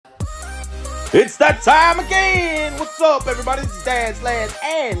It's that time again! What's up, everybody? It's Dads, Lads,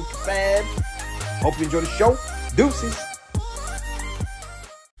 and Kebabs. Hope you enjoy the show. Deuces.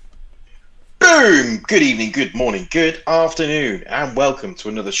 Boom! Good evening, good morning, good afternoon, and welcome to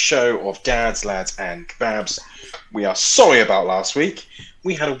another show of Dads, Lads, and Kebabs. We are sorry about last week.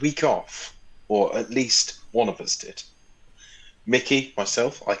 We had a week off, or at least one of us did. Mickey,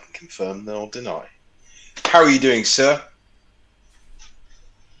 myself, I can confirm nor deny. How are you doing, sir?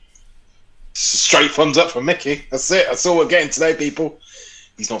 Straight thumbs up from Mickey. That's it. That's all we're getting today, people.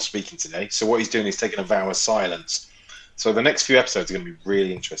 He's not speaking today, so what he's doing is taking a vow of silence. So the next few episodes are going to be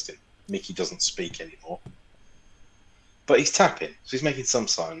really interesting. Mickey doesn't speak anymore, but he's tapping, so he's making some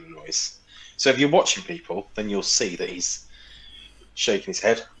sign of noise. So if you're watching, people, then you'll see that he's shaking his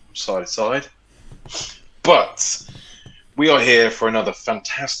head from side to side. But we are here for another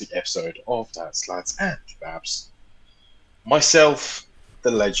fantastic episode of Dads, Lads, and Kebabs. Myself, the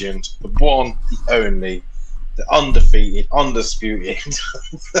legend, the one, the only, the undefeated, undisputed.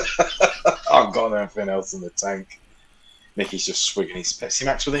 I've got anything else in the tank. Mickey's just swigging his Pepsi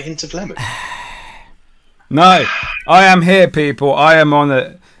Max with a hint of lemon. No, I am here, people. I am on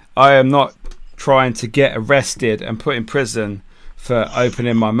it. I am not trying to get arrested and put in prison for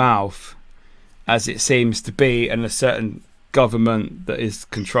opening my mouth, as it seems to be in a certain government that is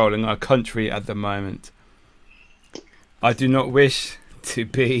controlling our country at the moment. I do not wish to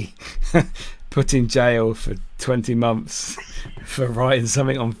be put in jail for 20 months for writing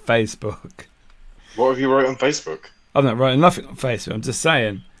something on Facebook. What have you wrote on Facebook? I'm not writing nothing on Facebook. I'm just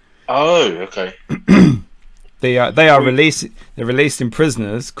saying. Oh, okay. They are releasing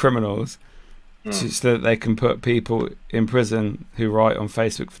prisoners, criminals, so that they can put people in prison who write on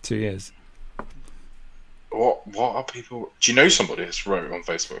Facebook for 2 years. What are people? Do you know somebody that's wrote on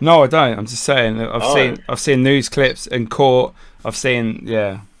Facebook? No, I don't. I'm just saying. I've seen news clips in court. I've seen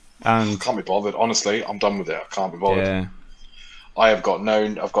and I can't be bothered. Honestly, I'm done with it. I can't be bothered. Yeah. I've got no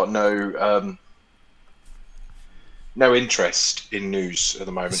interest in news at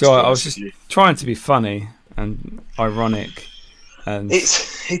the moment. So I was just trying to be funny and ironic, and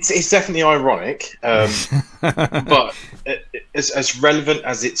it's definitely ironic, but as relevant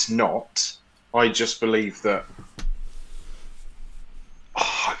as it's not. I just believe that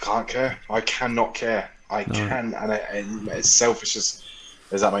I can't care. I cannot care. And as selfish as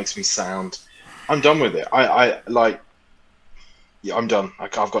that makes me sound, I'm done with it. I'm done.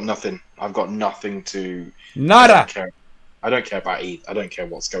 I've got nothing. I've got nothing to. Nada. I don't care about it. I don't care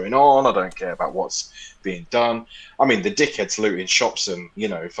what's going on. I don't care about what's being done. I mean, the dickheads looting shops and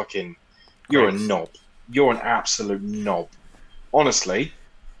fucking. You're a knob. You're an absolute knob. Honestly.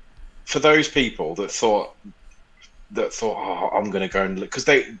 For those people that thought, oh, I'm gonna go and look, because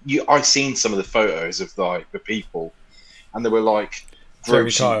I seen some of the photos of the people, and they were like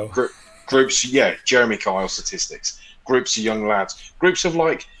groups, Jeremy Kyle statistics, groups of young lads, groups of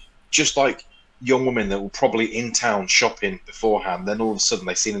just young women that were probably in town shopping beforehand. Then all of a sudden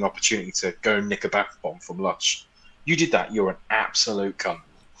they seen an opportunity to go and nick a bath bomb from Lush. You did that. You're an absolute cunt.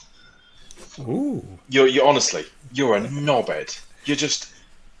 Ooh. You're honestly, you're a knobhead. You're just.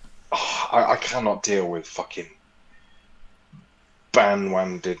 Oh, I cannot deal with fucking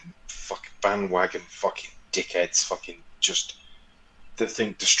bandwagon fucking dickheads that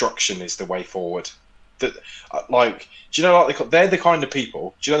think destruction is the way forward. That do you know they're the kind of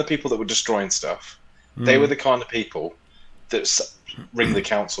people? Do you know the people that were destroying stuff? They were the kind of people that ring the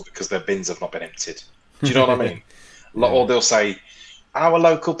council because their bins have not been emptied. Do you know what I mean? Or they'll say our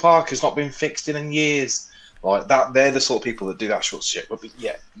local park has not been fixed in years. Like that, they're the sort of people that do that sort of shit. But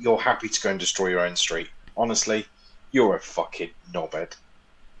yeah, you're happy to go and destroy your own street. Honestly, you're a fucking knobhead.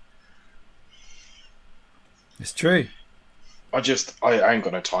 It's true. I ain't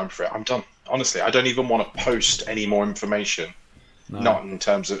got no time for it. I'm done. Honestly, I don't even want to post any more information. No. Not in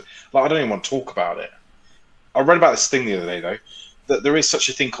terms of I don't even want to talk about it. I read about this thing the other day though, that there is such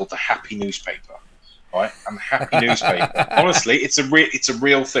a thing called the happy newspaper, right? And the happy newspaper, honestly, it's a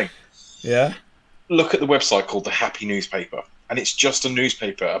real thing. Yeah. Look at the website called the Happy Newspaper, and it's just a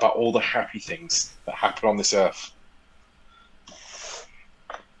newspaper about all the happy things that happen on this earth.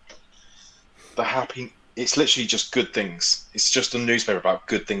 It's literally just good things. It's just a newspaper about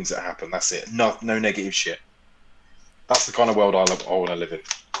good things that happen. That's it. No negative shit. That's the kind of world I want to live in.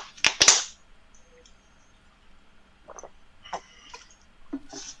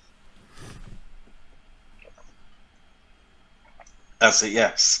 That's it.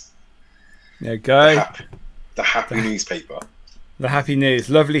 Yes. There you go. The happy newspaper. The Happy News.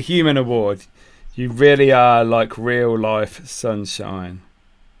 Lovely Human Award. You really are like real life sunshine.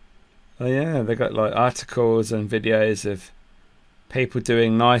 Oh yeah, they got articles and videos of people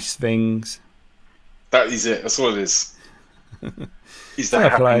doing nice things That is it. That's all it is. Is the Fair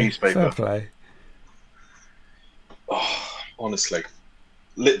happy play. newspaper. Fair play. Oh, honestly,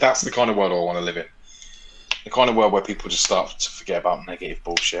 that's the kind of world I want to live in. The kind of world where people just start to forget about negative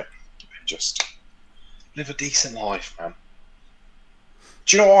bullshit and just live a decent life, man.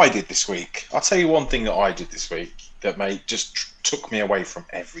 Do you know what I did this week? I'll tell you one thing that I did this week that took me away from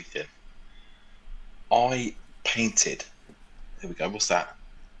everything. I painted. There we go. What's that?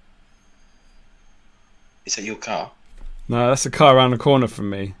 Is that your car? No, that's a car around the corner from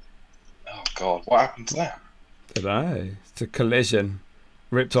me. Oh God, what happened to that? Don't know. It's a collision.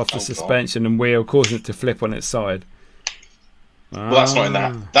 Ripped off the God. suspension and wheel, causing it to flip on its side. Well, that's not in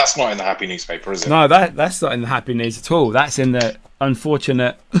that. That's not in the happy newspaper, is it? No, that's not in the happy news at all. That's in the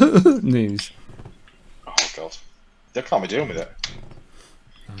unfortunate news. Oh God, I can't be dealing with it.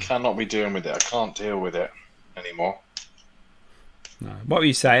 Cannot be dealing with it. I can't deal with it anymore. No. What were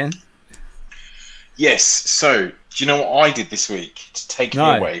you saying? Yes. So, do you know what I did this week to take me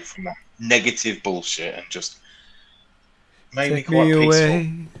away from that negative bullshit and just made me quite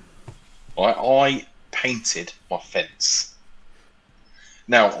peaceful? I painted my fence.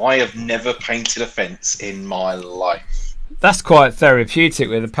 Now, I have never painted a fence in my life. That's quite therapeutic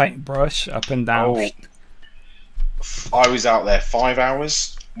with a paintbrush up and down. Oh, I was out there 5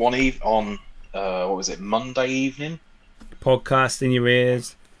 hours on what was it, Monday evening? Podcast in your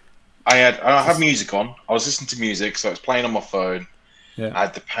ears. I had music on. I was listening to music, so it was playing on my phone. Yeah. I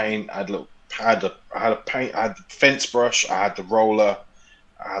had the paint. I had the fence brush. I had the roller.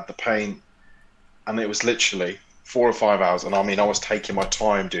 I had the paint, and it was literally 4 or 5 hours. And I mean, I was taking my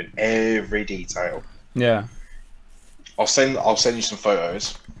time doing every detail. Yeah. I'll send you some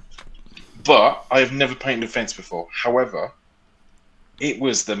photos. But I have never painted a fence before. However, it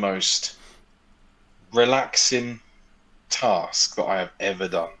was the most relaxing task that I have ever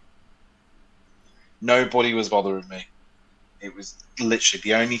done. Nobody was bothering me. It was literally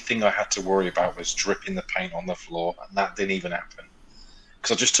the only thing I had to worry about was dripping the paint on the floor, and that didn't even happen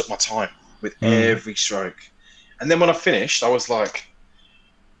because I just took my time with every stroke. And then when I finished, I was like,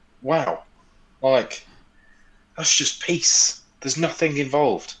 "Wow, like that's just peace. There's nothing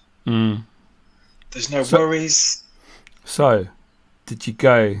involved. There's no worries." So, did you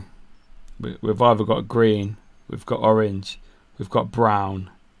go? We've either got green, we've got orange, we've got brown,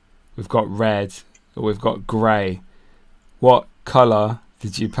 we've got red, or we've got grey. What colour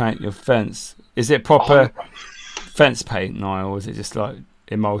did you paint your fence? Is it proper fence paint, Niall, or is it just like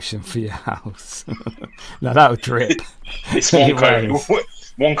emulsion for your house? No, that would drip. It's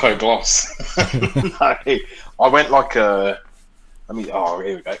one coat gloss. No, I went like a. Here we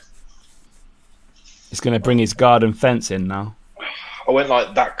go. He's going to bring his garden fence in now. I went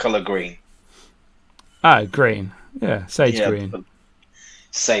like that colour green. Oh, green. Yeah, sage green.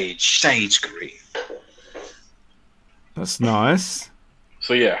 Sage green. That's nice.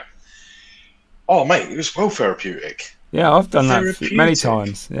 So yeah. Oh mate, it was well therapeutic. Yeah, I've done that many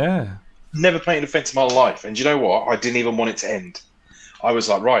times. Yeah. Never painted a fence in my life, and you know what? I didn't even want it to end. I was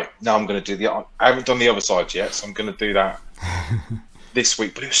like, right, now I'm going to do I haven't done the other side yet, so I'm going to do that this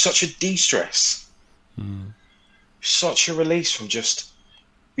week. But it was such a de-stress. Such a release from just,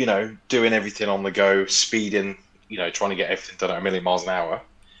 doing everything on the go, speeding, trying to get everything done at 1,000,000 miles an hour.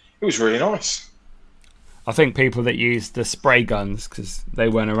 It was really nice. I think people that use the spray guns, because they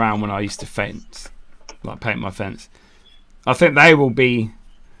weren't around when I used to paint my fence, I think they will be.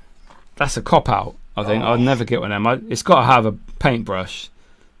 That's a cop out. I think I'd never get one of them. It's got to have a paintbrush.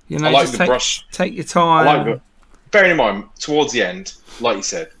 I like the brush. Take your time. Bearing in mind, towards the end, like you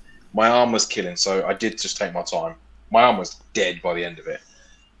said, my arm was killing, so I did just take my time. My arm was dead by the end of it.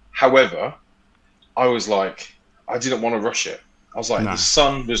 However, I was like, I didn't want to rush it. I was like, the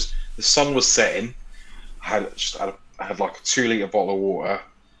sun was setting. I had like a 2-litre bottle of water,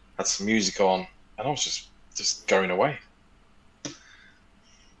 had some music on, and I was just going away.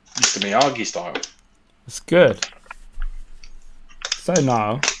 Mr. Miyagi style. That's good. So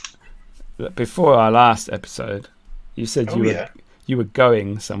now, before our last episode, you said you were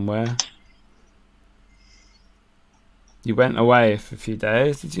going somewhere. You went away for a few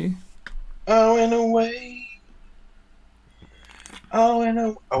days, did you? I went away.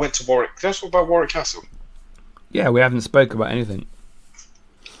 I went to Warwick. Did I talk about Warwick Castle? Yeah, we haven't spoke about anything.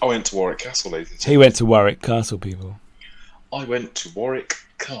 I went to Warwick Castle, ladies and gentlemen. He went to Warwick Castle, people. I went to Warwick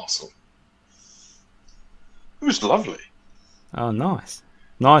Castle. It was lovely. Oh, nice.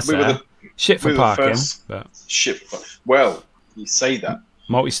 Nice there. Shit for parking. Well, you say that.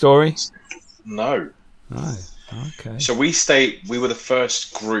 Multi-story? No. No. Okay. So we were the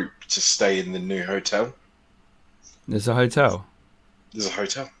first group to stay in the new hotel. There's a hotel? There's a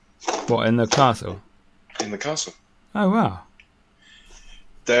hotel. What, in the castle? in the castle. Oh wow.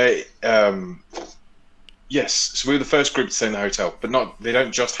 They yes, so we were the first group to stay in the hotel, but they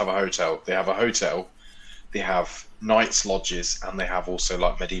don't just have a hotel. They have a hotel, they have nights lodges, and they have also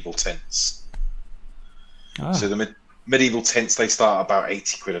like medieval tents. Oh. So the medieval tents, they start about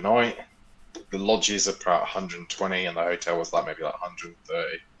 80 quid a night. The lodges are about 120, and the hotel was like maybe like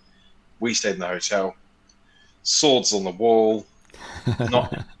 130. We stayed in the hotel. Swords on the wall,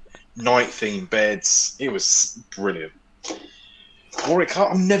 not night themed beds. It was brilliant. Warwick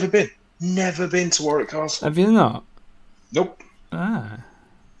Castle, I've never been to Warwick Castle. Have you not? Nope. Ah.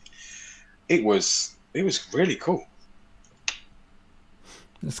 It was really cool.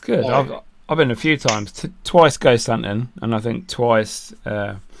 That's good. I've been a few times. Twice ghost hunting, and I think twice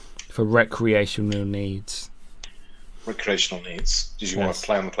for recreational needs. Recreational needs. Did you want to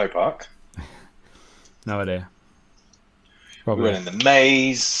play on the play park? No idea. Probably. We went in the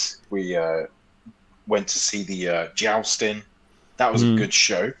maze. We went to see the jousting. That was a good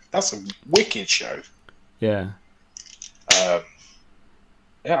show. That's a wicked show. Yeah. Yeah,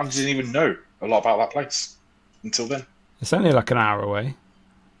 I didn't even know a lot about that place until then. It's only like an hour away.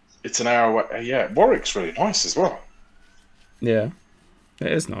 It's an hour away. Yeah, Warwick's really nice as well. Yeah,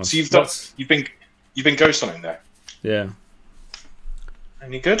 it is nice. So you've been ghost hunting there. Yeah.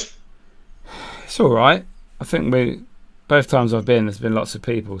 Any good? It's all right. I think both times I've been, there's been lots of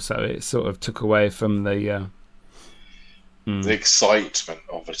people, so it sort of took away from the excitement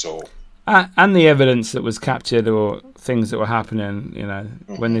of it all, and the evidence that was captured or things that were happening. You know,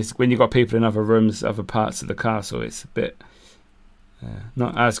 when you got people in other rooms, other parts of the castle, it's a bit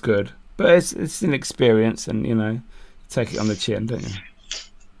not as good. But it's an experience, and you know, you take it on the chin, don't you?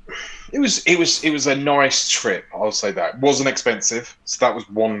 It was a nice trip. I'll say that. It wasn't expensive, so that was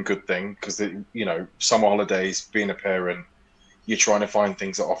one good thing. Because you know, summer holidays, being a parent, you're trying to find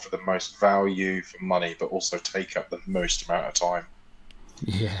things that offer the most value for money, but also take up the most amount of time.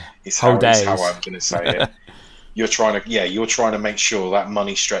 Yeah, it's how I'm going to say it. You're trying to make sure that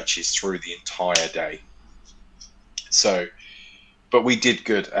money stretches through the entire day. So, but we did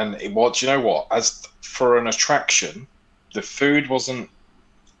good, and you know what? As for an attraction, the food wasn't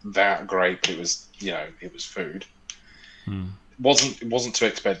that great, but it was, you know, it was food. It wasn't too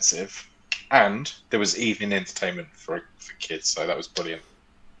expensive, and there was evening entertainment for kids, so that was brilliant,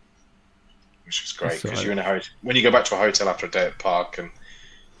 which was great. Because you're in a when you go back to a hotel after a day at the park, and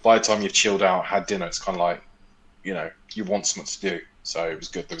by the time you've chilled out, had dinner, it's kind of like, you know, you want something to do. So it was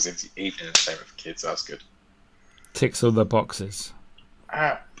good. There was evening entertainment for kids. That's good. Ticks all the boxes.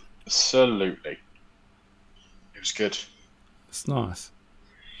 Absolutely. It was good. It's nice.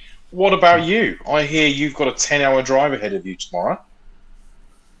 What about you? I hear you've got a 10-hour drive ahead of you tomorrow.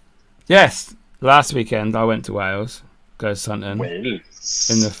 Yes. Last weekend I went to Wales, ghost hunting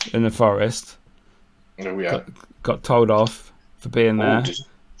in the forest. Oh, yeah. Got told off for being there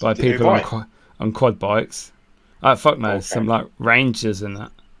by people on quad bikes. Fuck no, some like rangers and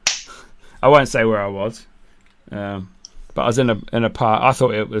that. I won't say where I was, but I was in a park. I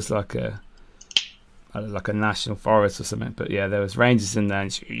thought it was like a national forest or something, but yeah, there was rangers in there,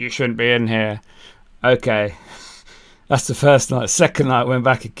 and you shouldn't be in here. Okay, that's the first night. Second night went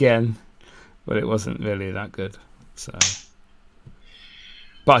back again, but it wasn't really that good. So,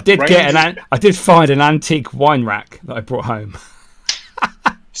 but I did find an antique wine rack that I brought home.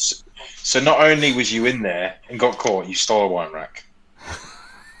 So not only was you in there and got caught, you stole a wine rack.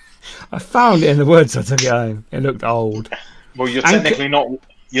 I found it in the woods. I took it home. It looked old. Well, you're technically not.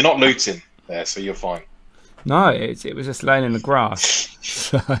 You're not looting there, so you're fine. No, it was just laying in the grass.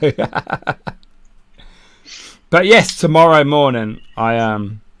 So, but yes, tomorrow morning I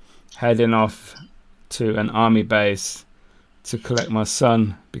am heading off to an army base to collect my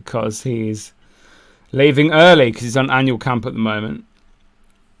son because he's leaving early because he's on annual camp at the moment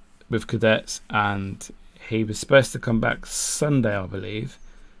with cadets, and he was supposed to come back Sunday, I believe,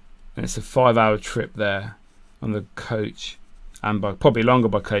 and it's a 5-hour trip there on the coach, and probably longer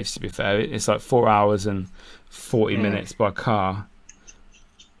by coach, to be fair. It's like 4 hours and 40 minutes by car.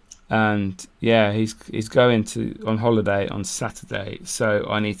 And yeah, he's going on holiday on Saturday, so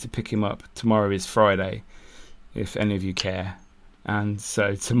I need to pick him up. Tomorrow is Friday, if any of you care. And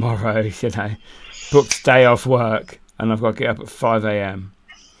so tomorrow, you know, booked day off work, and I've got to get up at 5 a.m.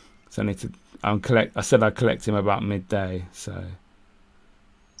 So I need to I said I'd collect him about midday. So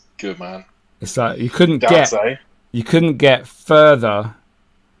good, man. It's like you couldn't get further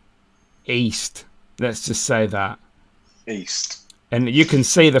east. Let's just say that east, and you can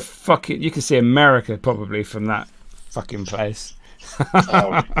see you can see America probably from that fucking place.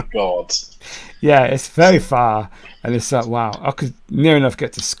 Oh God! Yeah, it's very far, and it's like wow, I could near enough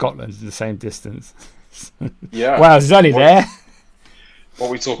get to Scotland in the same distance. Yeah. Wow, it's only there. What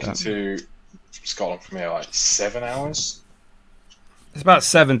are we talking to Scotland from here? Like 7 hours? It's about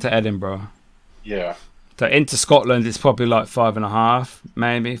 7 to Edinburgh. Yeah. So into Scotland, it's probably like 5.5,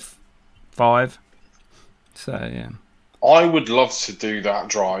 maybe 5. So yeah. I would love to do that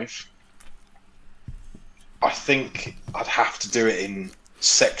drive. I think I'd have to do it in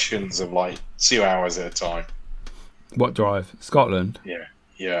sections of like 2 hours at a time. What drive? Scotland? Yeah.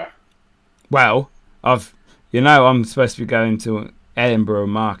 Yeah. Well, I'm supposed to be going to Edinburgh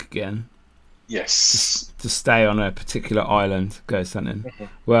and Mark again. Yes. To stay on a particular island, go something.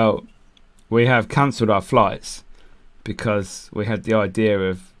 Well, we have cancelled our flights because we had the idea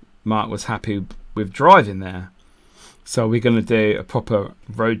of Mark was happy with driving there. So we're going to do a proper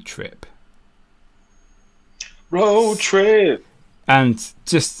road trip. Road trip. And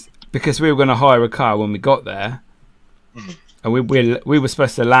just because we were going to hire a car when we got there, and we were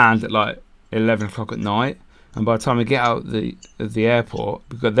supposed to land at like 11 o'clock at night, and by the time we get out of the airport,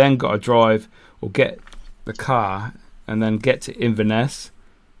 we've then got to drive or get the car and then get to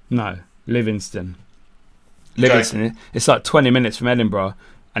Livingston. Okay. It's like 20 minutes from Edinburgh,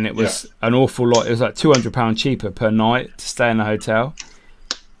 and it was an awful lot. It was like £200 cheaper per night to stay in a hotel.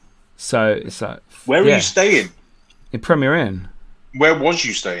 So it's like, where were you staying? In Premier Inn. Where was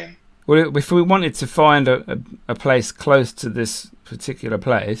you staying? Well, if we wanted to find a place close to this particular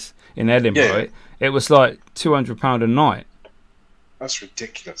place in Edinburgh, it was like £200 a night. That's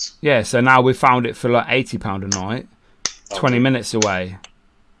ridiculous. Yeah, so now we found it for like £80 a night, 20 minutes away.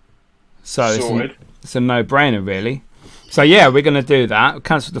 So it's a no-brainer, really. So yeah, we're going to do that. We'll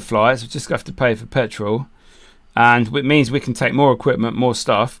cancel the flights. We just have to pay for petrol. And it means we can take more equipment, more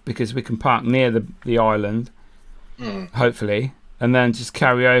stuff, because we can park near the island, hopefully, and then just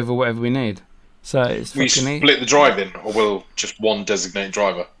carry over whatever we need. So it's we split the driving, or will just one designated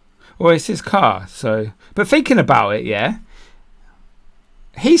driver? Well, it's his car. So, but thinking about it, yeah,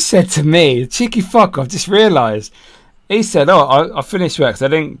 he said to me, cheeky fuck, I've just realised. He said, "Oh, I finished work, so I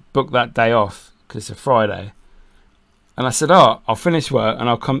didn't book that day off because it's a Friday." And I said, "Oh, I'll finish work and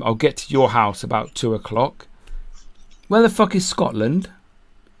I'll get to your house about 2 o'clock." Where the fuck is Scotland?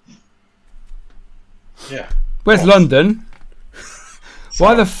 Yeah. Where's London?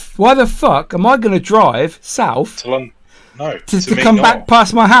 Why the fuck am I going to drive south to London? No, to come back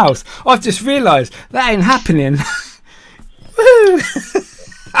past my house? I've just realised that ain't happening.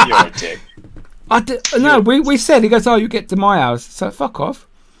 You're a dick. No, we said, he goes, "Oh, you get to my house." So fuck off,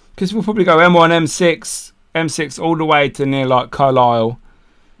 because we'll probably go M1, M6 all the way to near like Carlisle,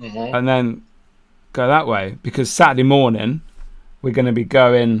 and then go that way, because Saturday morning we're going to be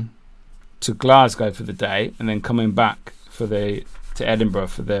going to Glasgow for the day and then coming back to Edinburgh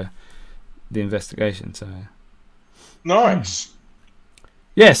for the investigation. So nice.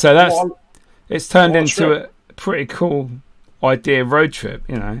 Yeah, so it's turned into a pretty cool idea road trip.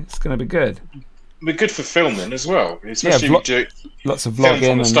 It's going to be good. It'll be good for filming as well, especially if you do lots of film vlogging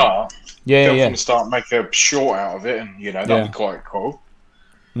from the start. Film yeah. from the start, make a short out of it, and that'd be quite cool.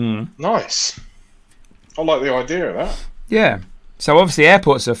 Nice. I like the idea of that. Yeah. So obviously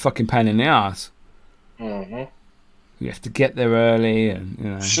airports are a fucking pain in the ass. You have to get there early, and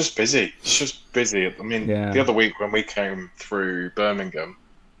it's just busy. I mean, the other week when we came through Birmingham,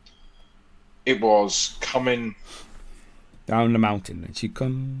 it was coming down the mountain, and she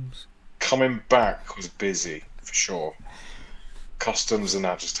comes. Coming back was busy for sure. Customs and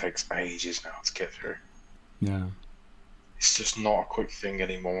that just takes ages now to get through. Yeah. It's just not a quick thing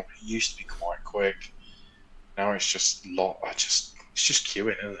anymore. It used to be quite quick. Now it's just it's just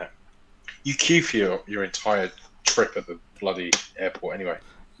queuing, isn't it? You queue for your entire trip at the bloody airport anyway.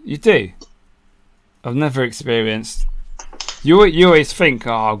 You do? I've never experienced. You always think,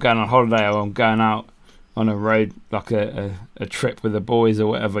 "Oh, I'm going on holiday, or I'm going out on a road, like a trip with the boys or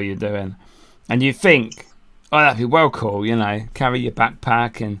whatever you're doing," and you think, "Oh, that'd be well cool, carry your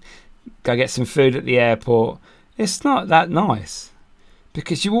backpack and go get some food at the airport." It's not that nice,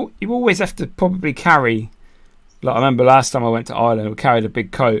 because you always have to probably carry. Like, I remember last time I went to Ireland, we carried a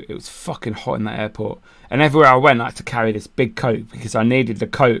big coat. It was fucking hot in that airport, and everywhere I went, I had to carry this big coat because I needed the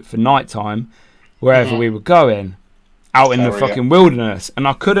coat for night time, wherever we were going, out in the fucking wilderness, and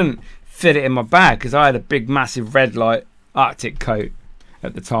I couldn't fit it in my bag because I had a big, massive red light Arctic coat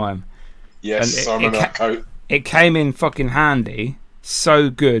at the time. Yes, I remember that coat. It came in fucking handy, so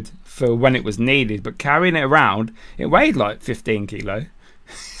good for when it was needed, but carrying it around, it weighed like 15 kilo.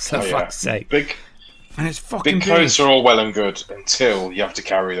 So fuck's sake. And it's fucking big coats are all well and good until you have to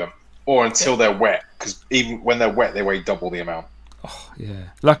carry them, or until they're wet, because even when they're wet, they weigh double the amount. Oh yeah.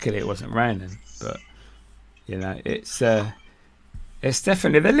 Luckily, it wasn't raining, but it's It's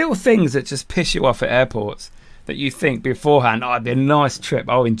definitely the little things that just piss you off at airports that you think beforehand, oh, it'd be a nice trip,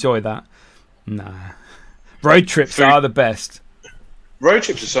 I'll enjoy that. Nah. Road trips are the best. Road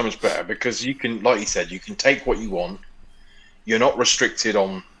trips are so much better because you can, like you said, you can take what you want. You're not restricted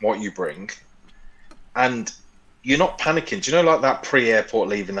on what you bring. And you're not panicking. Do you know, like that pre-airport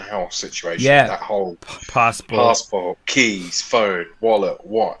leaving the house situation? Yeah. That whole passport, keys, phone, wallet,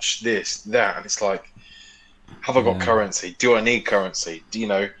 watch, this, that. And it's like, have I got currency? Do I need currency? Do you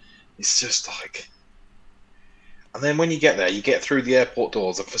know? It's just like... And then when you get there, you get through the airport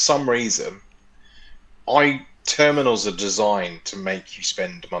doors, and for some reason, terminals are designed to make you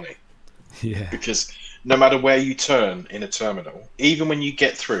spend money. Yeah. Because no matter where you turn in a terminal, even when you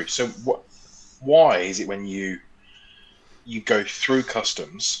get through, so why is it when you go through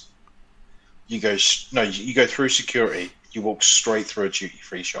customs, you go through security, you walk straight through a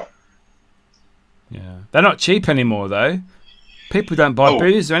duty-free shop? Yeah, they're not cheap anymore though. People don't buy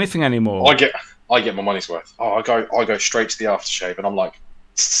booze or anything anymore. I get my money's worth. Oh, I go straight to the aftershave, and I'm like,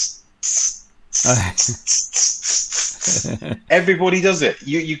 everybody does it.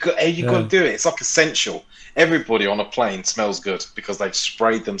 You got to do it. It's like essential. Everybody on a plane smells good because they've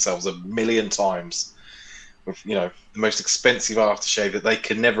sprayed themselves a million times with, you know, the most expensive aftershave that they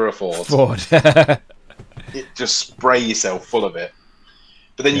can never afford. Just spray yourself full of it.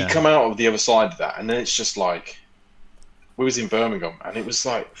 But then you come out of the other side of that, and then it's just like, we was in Birmingham, and it was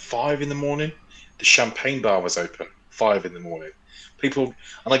like 5 in the morning. The champagne bar was open 5 in the morning. People,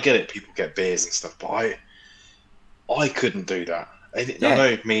 and I get it, people get beers and stuff, but I couldn't do that. I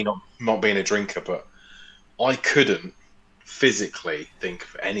know me not being a drinker, but I couldn't physically think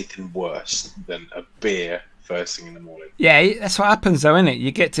of anything worse than a beer first thing in the morning. Yeah, that's what happens though, isn't it?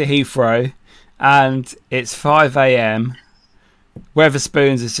 You get to Heathrow, and it's 5 a.m.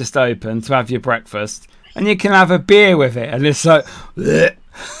 Weatherspoons is just open to have your breakfast, and you can have a beer with it, and it's like,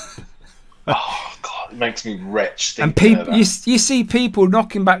 oh god, it makes me wretched. And people, you see people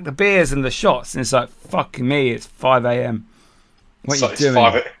knocking back the beers and the shots, and it's like, fucking me, it's 5 a.m. What are you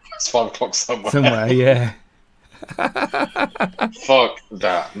doing? It's 5 o'clock somewhere. Somewhere, yeah. Fuck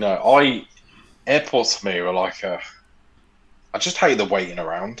that. No, airports for me are like I just hate the waiting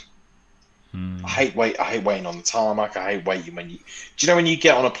around. I hate waiting on the tarmac. I hate waiting when you... Do you know when you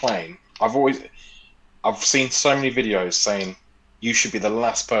get on a plane? I've seen so many videos saying you should be the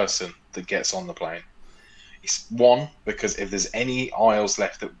last person that gets on the plane. It's one, because if there's any aisles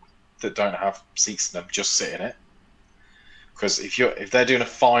left that don't have seats in them, just sit in it. Because if they're doing a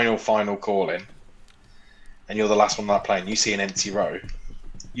final call in, and you're the last one on that plane, you see an empty row,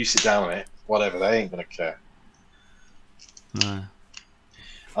 you sit down on it, whatever, they ain't gonna care. No.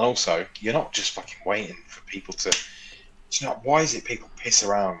 And also, you're not just fucking waiting for people to... You know, why is it people piss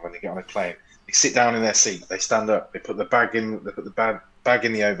around when they get on a plane? They sit down in their seat, they stand up, they put the bag in, they put the bag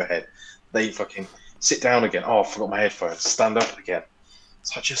in the overhead, they fucking sit down again. Oh, I forgot my headphones. Stand up again.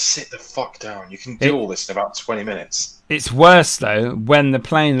 So just sit the fuck down. You can do all this in about 20 minutes. It's worse though when the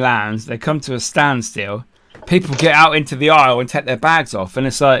plane lands, they come to a standstill, people get out into the aisle and take their bags off, and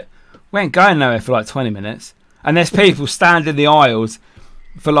it's like, we ain't going nowhere for like 20 minutes. And there's people standing in the aisles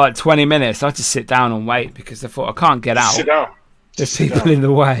for like 20 minutes. I just sit down and wait because I thought, I can't get out. Sit down. There's people in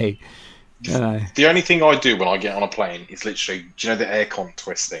the way. You know. The only thing I do when I get on a plane is literally, do you know the aircon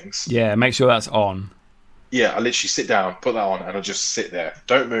twist things? Yeah, make sure that's on. Yeah, I literally sit down, put that on, and I just sit there.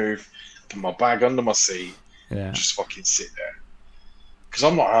 Don't move. Put my bag under my seat. Yeah. Just fucking sit there. Because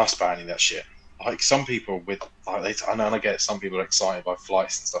I'm not arsed by any of that shit. Like some people with, like, I know, and I get it, some people are excited by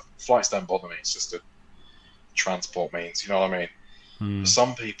flights and stuff. Flights don't bother me. It's just a transport means. You know what I mean?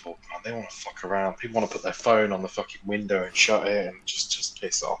 Some people, man, they want to fuck around. People want to put their phone on the fucking window and shut it and just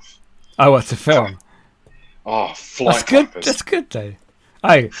piss off. Oh, what, to film? Oh, flight That's good. clappers. That's good though.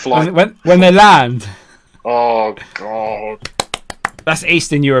 Hey, when they land. Oh god. That's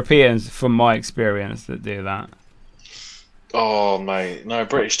Eastern Europeans, from my experience, that do that. Oh mate, no,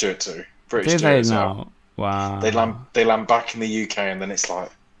 British do it too. British do they it as not? Well. Wow. They land back in the UK, and then it's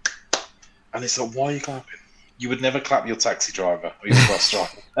like, why are you clapping? You would never clap your taxi driver or your bus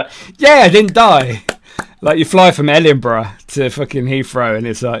driver. Yeah, I didn't die. Like you fly from Edinburgh to fucking Heathrow, and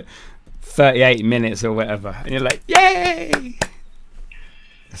it's like 38 minutes or whatever, and you're like, yay!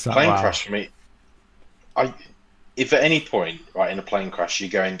 Like, plane crash for me. If at any point, right, in a plane crash, you're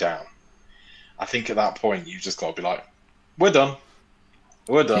going down, I think at that point you've just got to be like, we're done.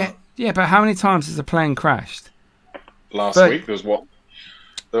 We're done. Yeah, but how many times has a plane crashed? Last week there was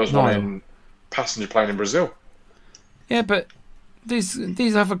one in passenger plane in Brazil. Yeah, but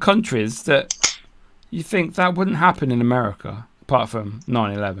these other countries that you think that wouldn't happen in America, apart from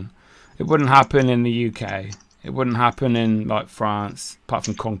 9/11. It wouldn't happen in the UK. It wouldn't happen in like France, apart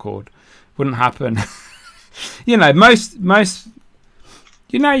from Concorde. Wouldn't happen. You know, most.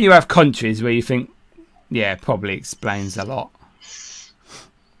 You know, you have countries where you think, yeah, probably explains a lot.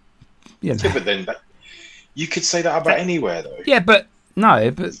 You know. Yeah, but then you could say that about anywhere, though. Yeah, but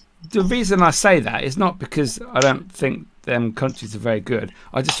no, but the reason I say that is not because I don't think them countries are very good.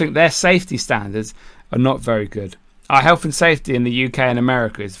 I just think their safety standards are not very good. Our health and safety in the UK and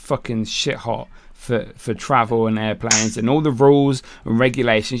America is fucking shit hot for travel and airplanes and all the rules and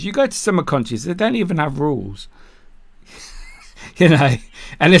regulations. You go to some countries, they don't even have rules. You know,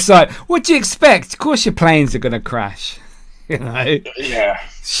 and it's like, what do you expect? Of course your planes are going to crash. You know? Yeah.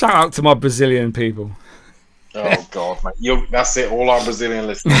 Shout out to my Brazilian people. Oh, God, mate. That's it. All our Brazilian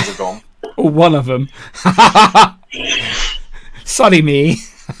listeners are gone. Or one of them. Sorry, me.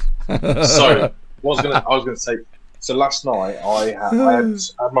 So, I was going to say, so last night, I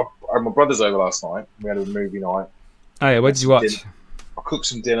had my brothers over last night. We had a movie night. Oh, yeah, what did you watch? I cooked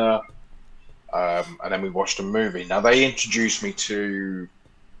some dinner, and then we watched a movie. Now, they introduced me to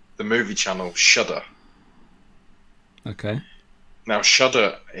the movie channel Shudder. Okay. Now,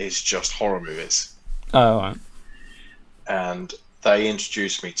 Shudder is just horror movies. Oh, all right. And they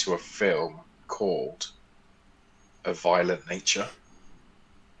introduced me to a film called A Violent Nature.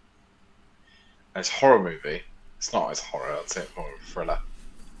 And it's a horror movie. It's not as horror, I'd say it's more of a thriller.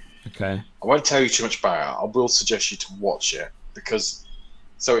 Okay. I won't tell you too much about it. I will suggest you to watch it because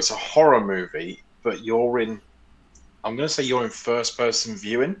it's a horror movie, but I'm going to say you're in first person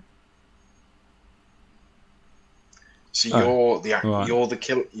viewing. So you're the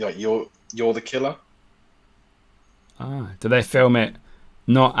killer. You're the killer. Ah, do they film it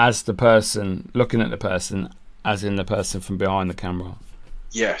not as the person looking at the person, as in the person from behind the camera?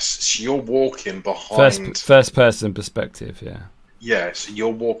 Yes, so you're walking behind. First person perspective, yeah. Yeah, so you're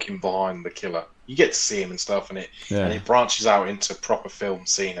walking behind the killer. You get to see him and stuff, and it branches out into proper film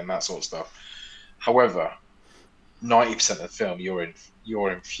scene and that sort of stuff. However, 90% of the film you're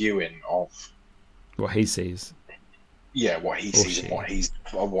in viewing of what he sees. Yeah, what he sees and it's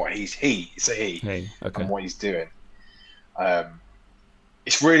a he, okay. And what he's doing.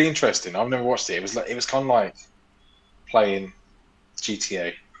 It's really interesting. I've never watched it. It was kind of like playing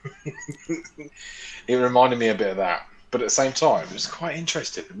GTA. It reminded me a bit of that, but at the same time, it was quite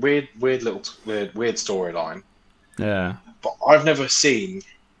interesting. Weird storyline. Yeah. But I've never seen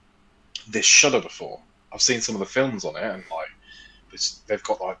this Shudder before. I've seen some of the films on it, and they've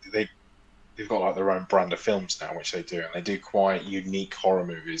got their own brand of films now, which they do, and they do quite unique horror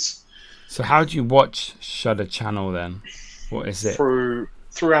movies. So how do you watch Shudder Channel then? What is it? Through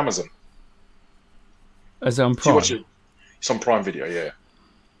Amazon. Is it on Prime? It's on Prime Video, yeah.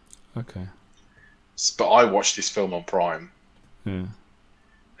 Okay. But I watched this film on Prime. Yeah. And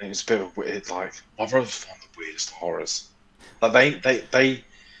it was a bit of weird, like, my brothers found the weirdest horrors. Like they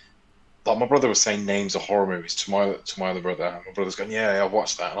like my brother was saying names of horror movies to my other brother, and my brother's going, yeah, I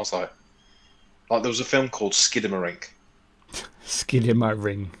watched that, and I was like there was a film called Skidamarink.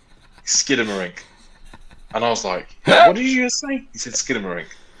 Skidamarink. And I was like, what did you just say? He said Skidamarink.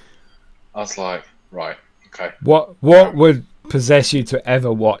 I was like, right, okay. What would possess you to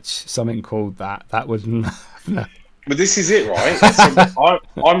ever watch something called that? That would no. But this is it, right? So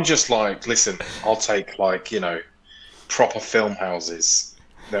I'm just like, listen, I'll take proper film houses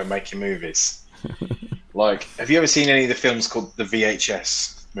that are making movies. Like, have you ever seen any of the films called the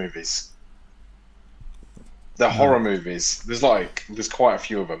VHS movies? They're horror movies. There's quite a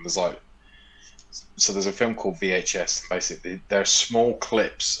few of them. There's a film called VHS. Basically, they're small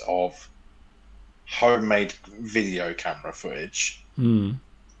clips of homemade video camera footage,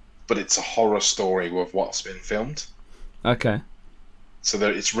 but it's a horror story with what's been filmed. Okay. So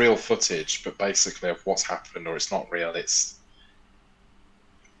it's real footage, but basically of what's happened, or it's not real. It's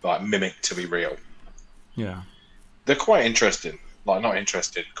like mimicked to be real. Yeah. They're quite interesting. Like, not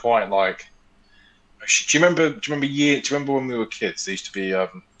interesting. Quite like. Do you remember when we were kids? There used to be. Do you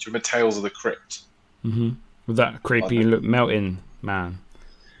remember Tales of the Crypt? Mm-hmm. With that creepy melting man.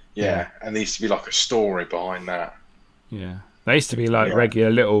 Yeah, and there used to be like a story behind that. Yeah, they used to be like regular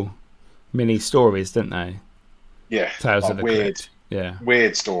little mini stories, didn't they? Yeah, Tales of the weird, Crypt. Yeah,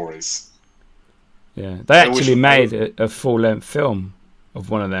 weird stories. Yeah, they actually made a full-length film of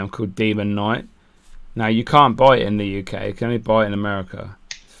one of them called Demon Knight. Now you can't buy it in the UK; you can only buy it in America.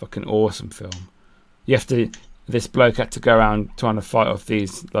 It's a fucking awesome film. You have to. This bloke had to go around trying to fight off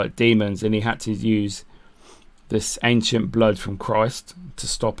these like demons, and he had to use this ancient blood from Christ to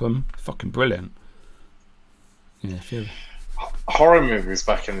stop them. Fucking brilliant. Yeah, horror movies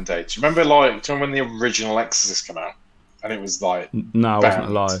back in the day. Do you remember when the original Exorcist came out? And it was like no, I wasn't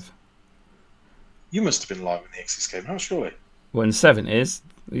alive. You must have been live when The Exorcist came out, surely. Well, in the 70s.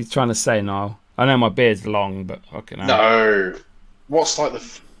 He's trying to say, Niall. I know my beard's long, but fucking hell. No. What's like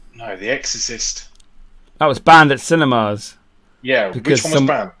No, The Exorcist. That was banned at cinemas. Yeah, which one was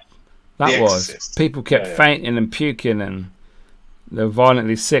banned? That The was. Exorcist. People kept fainting and puking, and they were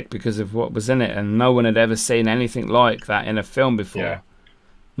violently sick because of what was in it, and no one had ever seen anything like that in a film before. Yeah.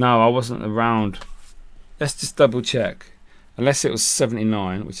 No, I wasn't around. Let's just double check. Unless it was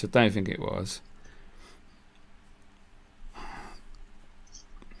 79, which I don't think it was.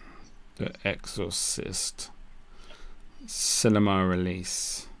 The Exorcist cinema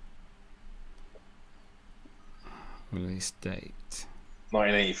release date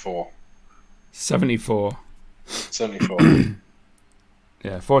 1984. 74. 74.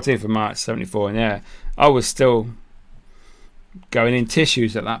 Yeah, 14th of March 74. And yeah, I was still going in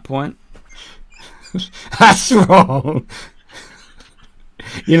tissues at that point. That's wrong.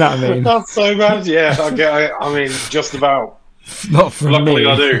 You know what I mean? That's so bad. Yeah, I mean, just about. Not from Luckily,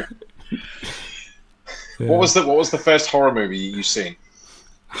 me. I do. Yeah. What was the first horror movie you've seen?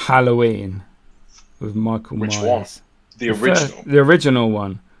 Halloween with Michael Myers. Which one? The original. The original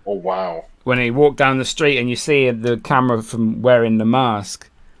one. Oh wow! When he walked down the street and you see the camera from wearing the mask,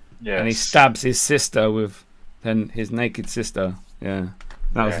 and he stabs his sister with his naked sister. Yeah,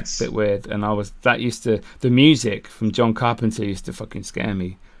 that was a bit weird. And the music from John Carpenter used to fucking scare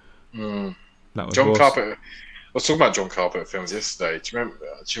me. Mm. That was John awesome. Carpenter. I was talking about John Carpenter films yesterday. Do you remember?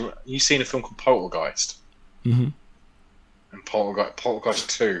 You seen a film called Poltergeist? Mm-hmm. And Poltergeist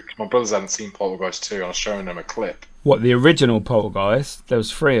 2. My brothers hadn't seen Poltergeist 2. I was showing them a clip. What, the original Poltergeist? There was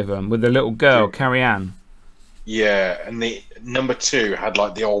 3 of them with the little girl, Carrie Ann. Yeah, and the number 2 had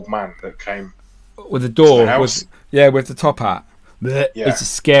like the old man that came with the door. With the top hat. Yeah. It's the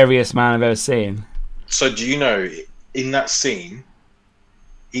scariest man I've ever seen. So do you know, in that scene,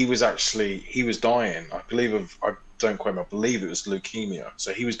 he was dying. I don't quote me, I believe it was leukemia.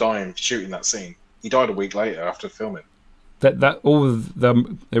 So he was dying shooting that scene. He died a week later after filming. That all of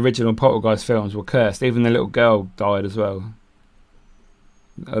the original Poltergeist films were cursed. Even the little girl died as well.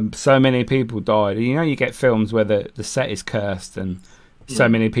 So many people died. You know, you get films where the set is cursed and so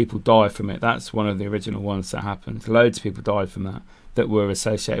many people die from it. That's one of the original ones that happened. Loads of people died from that were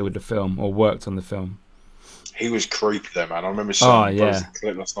associated with the film or worked on the film. He was creepy though, man. I remember seeing the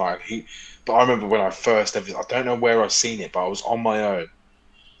clip last night. But I remember when I first ever, I don't know where I've seen it, but I was on my own.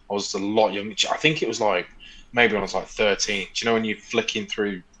 I was a lot younger. I think it was like maybe when I was like 13. Do you know when you're flicking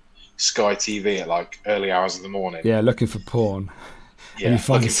through Sky TV at like early hours of the morning? Yeah, looking for porn. Yeah, and you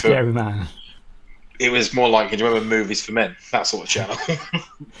find a scary man. It was more like, do you remember Movies for Men? That sort of channel.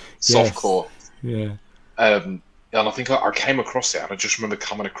 Softcore. Yeah. And I think I came across it, and I just remember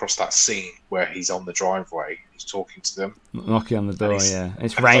coming across that scene where he's on the driveway, he's talking to them, knocking on the door. It's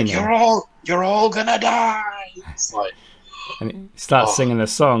and raining. Like, you're all gonna die. It's like, and he starts singing a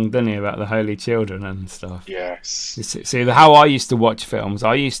song, doesn't he, about the holy children and stuff. Yes. See, how I used to watch films.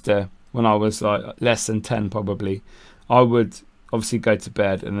 I used to, when I was like less than 10, probably, I would obviously go to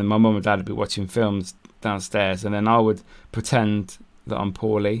bed, and then my mum and dad would be watching films downstairs, and then I would pretend that I'm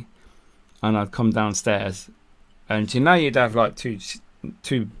poorly, and I'd come downstairs. And you'd have like two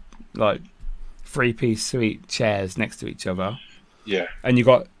like 3-piece suite chairs next to each other. Yeah. And you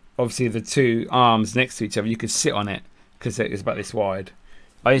got obviously the 2 arms next to each other. You could sit on it because it was about this wide.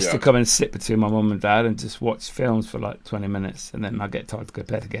 I used to come and sit between my mum and dad and just watch films for like 20 minutes, and then I get tired to go to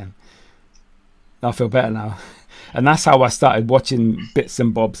bed again. I feel better now. And that's how I started watching bits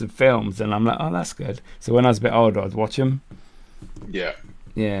and bobs of films, and I'm like, oh, that's good. So when I was a bit older, I'd watch them. Yeah.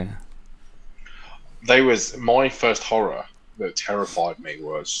 Yeah. My first horror that terrified me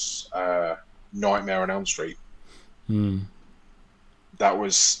was Nightmare on Elm Street. That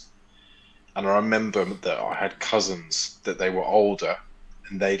was, and I remember that I had cousins that they were older,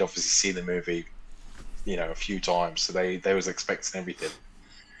 and they'd obviously seen the movie, a few times, so they was expecting everything.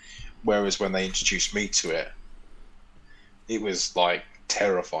 Whereas when they introduced me to it, it was like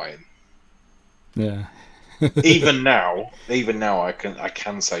terrifying. Yeah. even now, I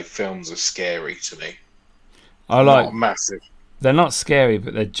can say films are scary to me. Not massive. They're not scary,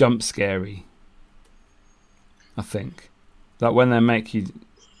 but they're jump scary. I think, like when they make you.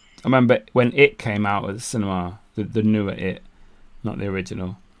 I remember when It came out at the cinema, the newer It, not the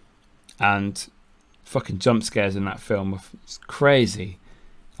original, and fucking jump scares in that film were crazy.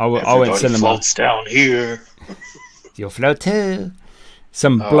 I went cinema. Floats down here. You'll float too.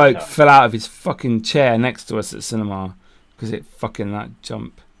 Some bloke fell out of his fucking chair next to us at cinema because it fucking that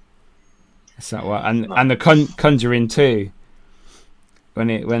jump. It's that way. And the Conjuring 2,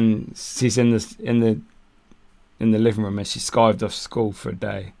 when she's in the living room and she skived off school for a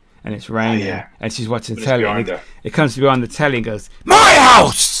day, and it's raining, and she's watching But telly, and it comes to behind the telly and goes, "My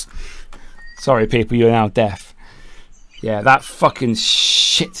house!" Sorry, people, you're now deaf. Yeah, that fucking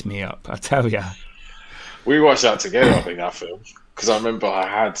shit me up, I tell ya. We watched that together, I think, that film. Because I remember I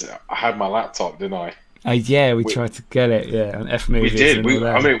had my laptop, didn't I? Yeah, we tried to get it, on F movies. We did.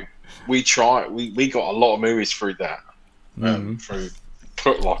 We tried. We got a lot of movies through that, through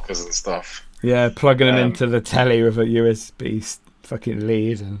putlockers and stuff. Yeah, plugging them into the telly with a USB fucking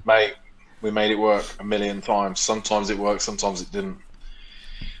lead. And... Mate, we made it work a million times. Sometimes it worked, sometimes it didn't.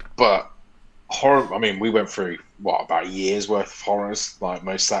 But horror, I mean, we went through, about a year's worth of horrors, like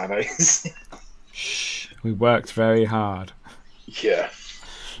most Saturdays. We worked very hard. Yeah,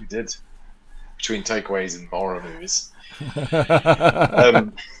 we did. Between takeaways and horror movies.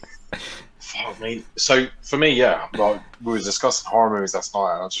 Fuck me. So for me, like we were discussing horror movies last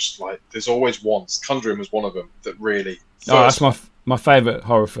night, and I was just like, there's always one. Conjuring was one of them that really. That's my favourite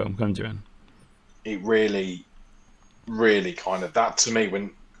horror film, Conjuring. It really, really kind of that to me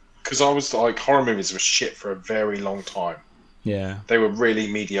because I was like, horror movies were shit for a very long time. Yeah, they were really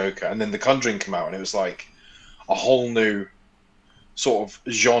mediocre, and then The Conjuring came out, and it was like a whole new sort of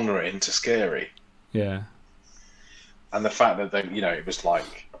genre into scary. Yeah, and the fact that they, it was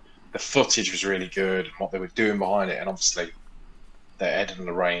like the footage was really good, and what they were doing behind it, and obviously the Ed and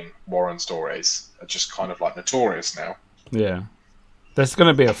Lorraine Warren stories are just kind of like notorious now. Yeah, there's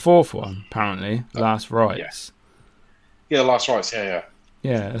going to be a fourth one apparently. Last Rites. Yeah, Last Rites. Yeah.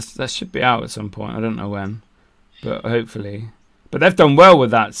 Yeah, that should be out at some point. I don't know when, but hopefully. But they've done well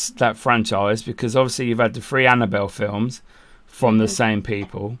with that franchise, because obviously you've had the 3 Annabelle films from the same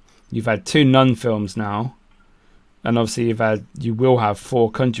people. You've had 2 Nun films now, and obviously you will have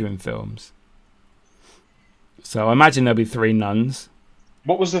 4 Conjuring films. So I imagine there'll be 3 Nuns.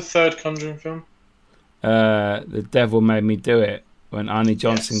 What was the 3rd Conjuring film? The Devil Made Me Do It, when Arnie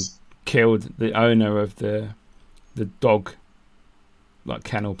Johnson killed the owner of the dog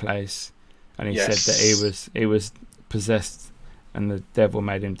kennel place, and he said that he was possessed, and the devil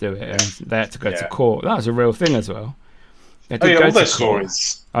made him do it, and they had to go to court. That was a real thing as well. All those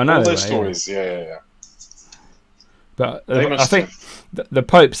stories. I know all those stories. Yeah. But I think the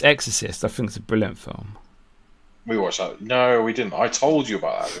Pope's Exorcist, I think, is a brilliant film. We watched that. No, we didn't. I told you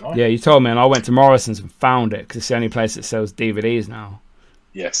about that, didn't I? Yeah, you told me, and I went to Morrison's and found it, because it's the only place that sells DVDs now.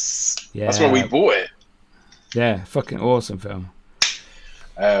 Yes. Yeah. That's where we bought it. Yeah, fucking awesome film.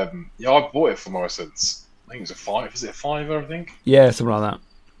 I bought it from Morrison's. I think it was a 5. Is it a 5? I think. Yeah, something like that.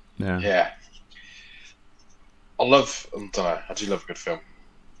 Yeah. Yeah. I don't know. I do love a good film.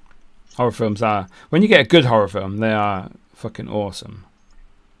 Horror films are, when you get a good horror film, they are fucking awesome.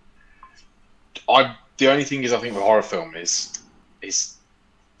 The only thing is, I think with horror film is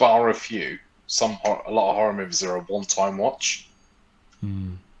bar a few, a lot of horror movies are a one-time watch.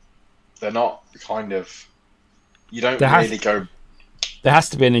 They're not kind of, you don't really go. There has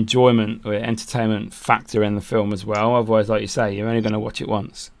to be an enjoyment or entertainment factor in the film as well. Otherwise, like you say, you're only going to watch it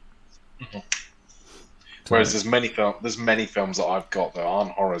once. Whereas there's many films that I've got that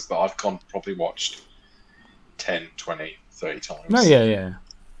aren't horrors that I've probably watched 10, 20, 30 times. No, yeah.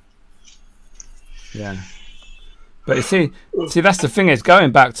 But you see, that's the thing, is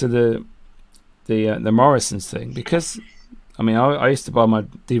going back to the Morrison's thing, because I mean, I used to buy my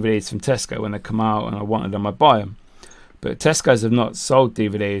DVDs from Tesco when they come out, and I wanted them, I'd buy them. But Tesco's have not sold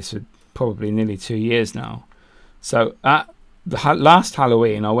DVDs for probably nearly 2 years now. So at the last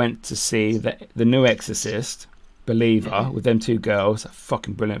Halloween, I went to see the new Exorcist, Believer, with them 2 girls. A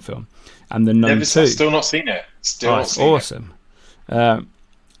fucking brilliant film. And the Nun 2. Still not seen it. It's awesome.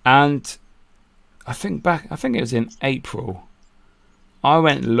 And I think it was in April. I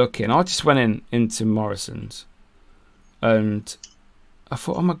went looking. I just went into Morrison's, and I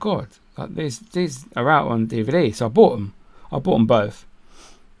thought, oh my god, like these are out on DVD. So I bought them. I bought them both.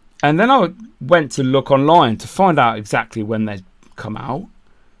 And then I went to look online to find out exactly when they'd come out.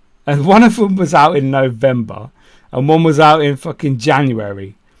 And one of them was out in November, and one was out in fucking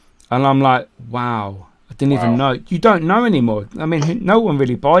January. And I'm like, wow, I didn't even know. You don't know anymore. I mean, no one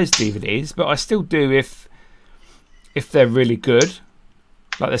really buys DVDs, but I still do if they're really good.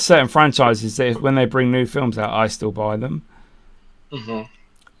 Like, there's certain franchises that when they bring new films out, I still buy them.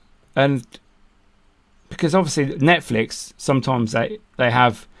 And because obviously Netflix, sometimes they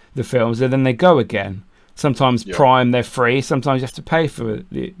have the films and then they go again. Sometimes Prime, they're free. Sometimes you have to pay for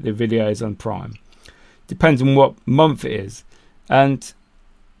the videos on Prime. Depends on what month it is. And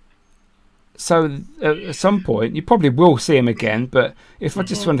so at some point, you probably will see them again. But if I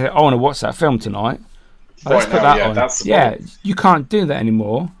just I want to watch that film tonight, let's put that on. You can't do that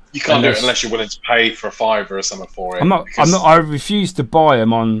anymore. You can't do it unless you're willing to pay for a $5 or something for it. I'm not. I refuse to buy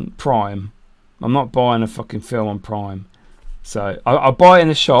them on Prime. I'm not buying a fucking film on Prime. So I buy it in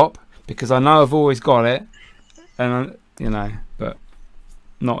the shop because I know I've always got it, and but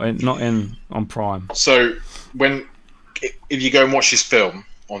not in on Prime. So if you go and watch this film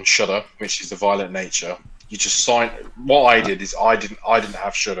on Shudder, which is The Violent Nature, you just sign. What I did is I didn't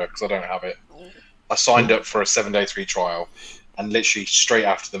have Shudder because I don't have it. I signed up for a 7-day free trial, and literally straight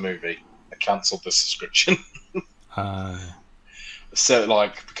after the movie, I cancelled the subscription. So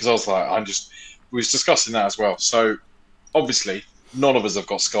because I was like, we was discussing that as well. So obviously, none of us have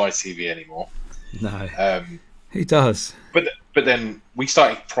got Sky TV anymore. No. He does. But then we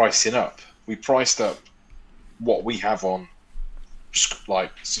started pricing up. We priced up what we have on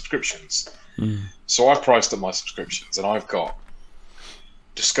subscriptions. So I priced up my subscriptions, and I've got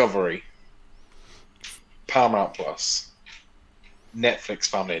Discovery, Paramount Plus, Netflix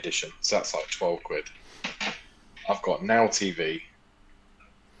Family Edition. So that's like £12. I've got Now TV.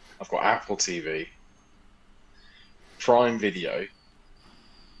 I've got Apple TV, Prime Video.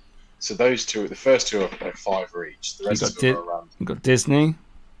 So those two, the first two are like £5 each. The rest of them are around. You've got Disney.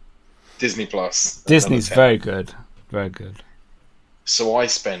 Disney Plus. Disney's very good. Very good. So I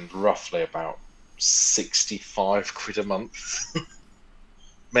spend roughly about £65 a month.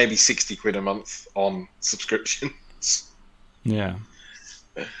 Maybe £60 a month on subscriptions. Yeah.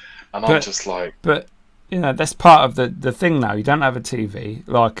 And I'm just like... But, that's part of the thing now. You don't have a TV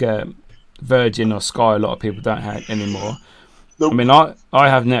like Virgin or Sky. A lot of people don't have anymore. Nope. I mean, I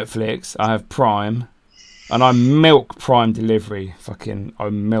have Netflix, I have Prime, and I milk Prime delivery. I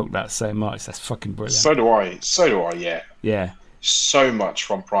milk that so much. That's fucking brilliant. So do I, yeah. Yeah. So much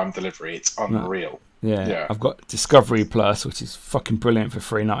from Prime delivery. It's unreal. Yeah. I've got Discovery Plus, which is fucking brilliant for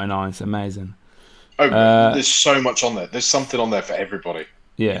 $3.99. It's amazing. Oh, there's so much on there. There's something on there for everybody.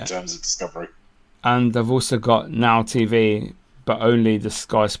 Yeah. In terms of Discovery. And I've also got Now TV, but only the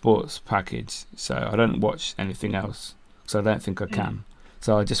Sky Sports package. So I don't watch anything else. So I don't think I can.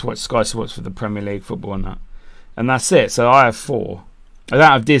 So I just watch Sky Sports for the Premier League football and that's it. So I have 4. I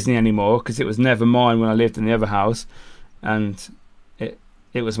don't have Disney anymore because it was never mine when I lived in the other house, and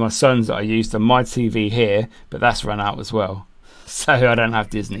it was my son's that I used on my TV here, but that's run out as well. So I don't have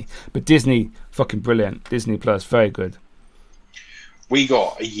Disney. But Disney, fucking brilliant. Disney Plus, very good. We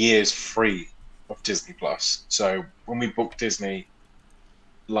got a year's free of Disney Plus. So when we booked Disney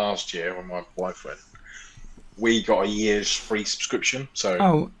last year, when my wife went, we got a year's free subscription.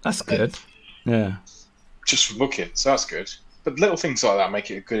 So that's good. Yeah. Just for booking, so that's good. But little things like that make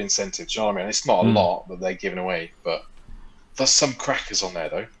it a good incentive. Do you know what I mean? It's not a lot that they're giving away, but there's some crackers on there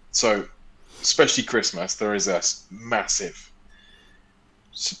though. So especially Christmas, there is a massive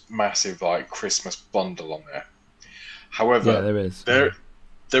like Christmas bundle on there. However, yeah,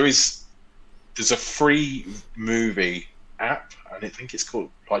 there is. There's a free movie app, and I think it's called.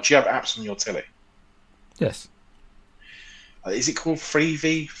 Like, do you have apps on your telly? Yes. Is it called Free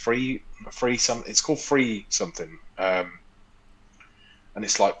something? It's called Free something. And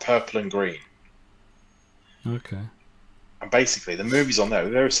it's like purple and green. Okay. And basically, the movies on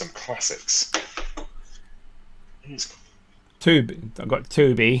there are some classics. Tubi. I've got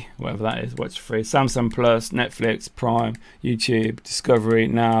Tubi, whatever that is. Watch free. Samsung Plus, Netflix, Prime, YouTube, Discovery,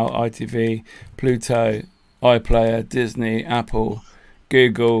 Now, ITV, Pluto, iPlayer, Disney, Apple,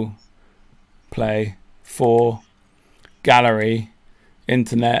 Google Play, 4, Gallery,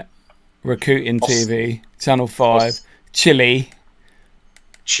 Internet, Rakuten TV, Channel 5, Chili.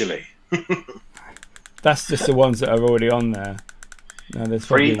 That's just the ones that are already on there. No, there's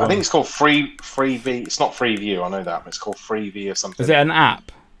free. I think it's called Freeview. It's not Freeview, I know that, but it's called Freeview or something. Is it an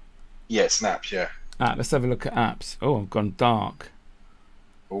app? Yeah, it's an app, yeah. App. Let's have a look at apps. Oh, I've gone dark.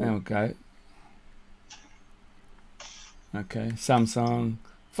 Ooh. There we go. Okay, Samsung.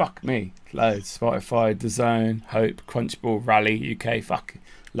 Fuck me. Loads. Spotify, DAZN, Hope, Crunchball, Rally, UK. Fuck.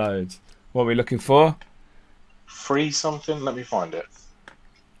 Loads. What are we looking for? Free something? Let me find it.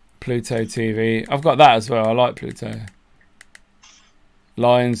 Pluto TV. I've got that as well. I like Pluto.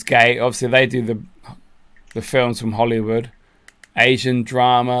 Lionsgate. Obviously, they do the films from Hollywood. Asian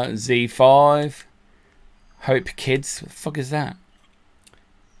drama. Z5. Hope Kids. What the fuck is that?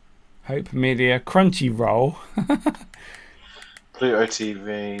 Hope Media. Crunchyroll. Pluto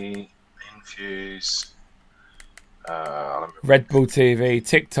TV. Infuse. Red Bull TV.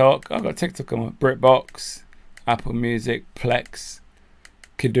 TikTok. I've got TikTok on. BritBox. Apple Music. Plex.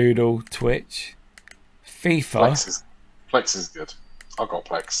 Kadoodle. Twitch. FIFA. Plex is good. I've got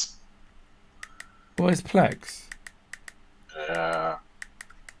Plex. What is Plex? Yeah.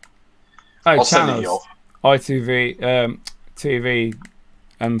 Oh, channels. ITV, TV,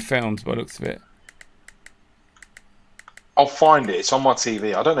 films by the looks of it. I'll find it. It's on my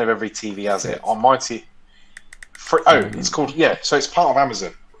TV. I don't know if every TV has it. On my TV. It's called, yeah. So it's part of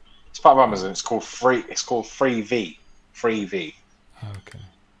Amazon. It's part of Amazon. It's called Free. It's called Freevee. Freevee. Okay.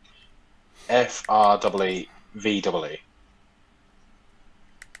 FREEVEE.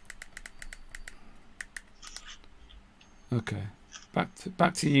 Okay. Back to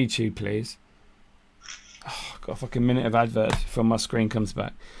YouTube, please. Oh, I've got a fucking minute of adverts before my screen comes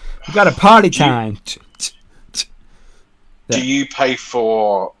back. We've got a party time. Do you pay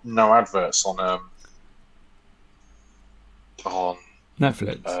for no adverts on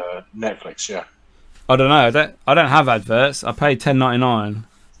Netflix? Netflix, yeah. I don't know. I don't have adverts. I pay $10.99,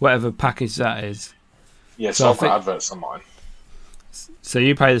 whatever package that is. Yeah, so I've got adverts on mine. So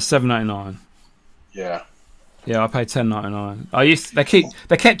you pay the $7.99. Yeah. Yeah, I pay $10.99.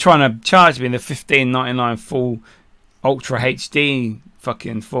 They kept trying to charge me the $15.99 full Ultra HD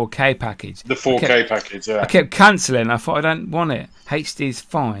fucking 4K package. The 4K package, yeah. I kept cancelling. I thought I don't want it. HD's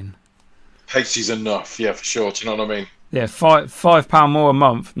fine. HD's enough, yeah, for sure. Do you know what I mean? Yeah, £5 more a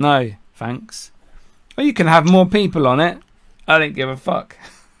month. No, thanks. Well, you can have more people on it. I don't give a fuck.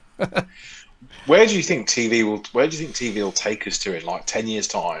 Where do you think TV will take us to in like 10 years'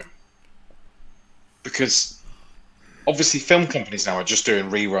 time? Because obviously film companies now are just doing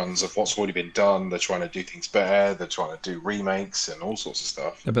reruns of what's already been done. They're trying to do things better. They're trying to do remakes and all sorts of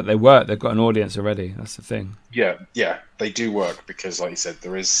stuff. Yeah, but they work. They've got an audience already. That's the thing. Yeah, they do work because, like you said,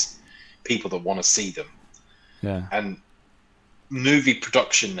 there is people that want to see them. Yeah. And movie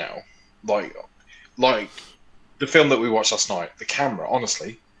production now, like the film that we watched last night, the camera,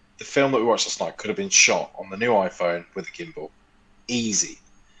 honestly, the film that we watched last night could have been shot on the new iPhone with a gimbal. Easy.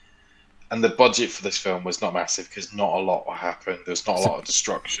 And the budget for this film was not massive because not a lot happened. There's not a lot of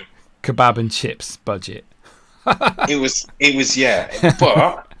destruction. Kebab and chips budget. It was yeah.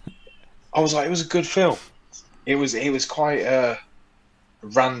 But I was like, it was a good film. It was quite a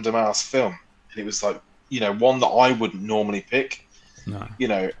random ass film. And it was like, one that I wouldn't normally pick. No.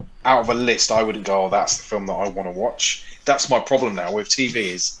 Out of a list, I wouldn't go, oh, that's the film that I want to watch. That's my problem now with TV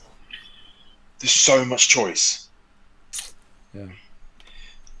is there's so much choice. Yeah.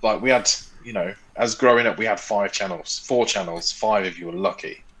 Like we had, as growing up, we had 4 channels. 5 if you were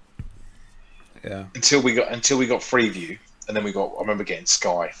lucky. Yeah. Until we got Freeview, and then I remember getting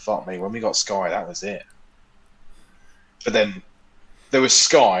Sky. Fuck me, when we got Sky, that was it. But then there was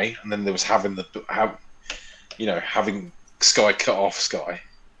Sky, and then there was having Sky cut off Sky.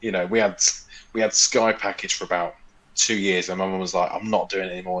 We had Sky package for about 2 years, and my mum was like, "I'm not doing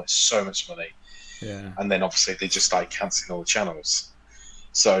it anymore. It's so much money." Yeah. And then obviously they just started cancelling all the channels.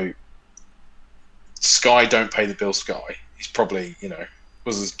 So Sky don't pay the bill. Sky, he's probably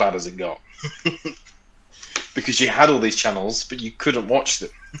was as bad as it got because you had all these channels, but you couldn't watch them.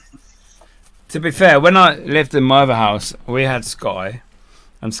 To be fair, when I lived in my other house, we had Sky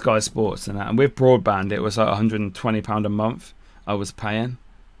and Sky Sports and that, and with broadband, it was like £120 a month I was paying.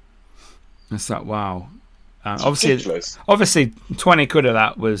 It's like, wow. Obviously, 20 quid of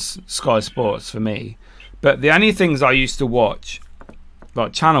that was Sky Sports for me, but the only things I used to watch,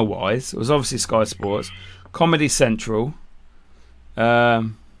 like channel wise, was obviously Sky Sports, Comedy Central.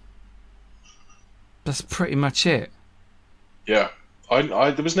 That's pretty much it. Yeah,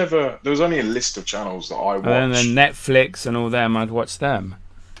 there was only a list of channels that I watched. And then Netflix and all them, I'd watch them.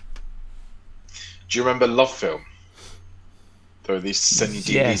 Do you remember Love Film? There were these send you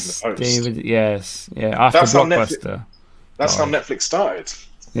DVDs in the post. Yes, yeah. After Blockbuster. That's how Netflix started.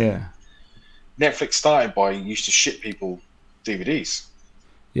 Yeah. Netflix started by used to ship people DVDs.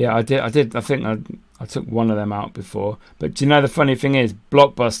 Yeah, I did. I think I took one of them out before. But do you know the funny thing is,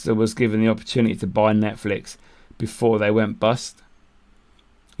 Blockbuster was given the opportunity to buy Netflix before they went bust,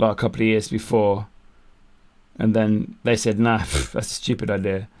 like a couple of years before, and then they said, "Nah, that's a stupid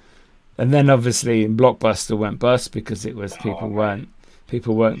idea." And then obviously Blockbuster went bust because it was people weren't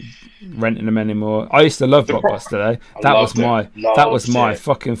renting them anymore. I used to love Blockbuster though. That was my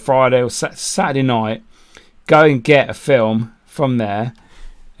fucking Friday or Saturday night. Go and get a film from there,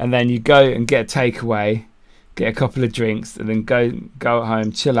 and then you go and get a takeaway, get a couple of drinks, and then go at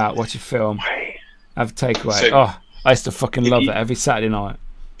home, chill out, watch a film, have a takeaway. So I used to fucking love that every Saturday night.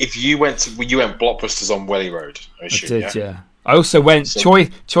 If you went Blockbusters on Welly Road, I did, yeah. I also went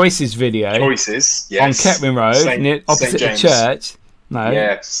Choices Video. Choices, yes. On Kettering Road, opposite the church. No.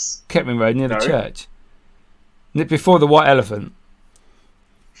 Yes. Kettering Road, near the church. Before the White Elephant.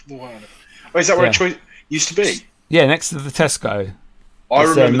 Oh, is that where Choice used to be? Yeah, next to the Tesco. I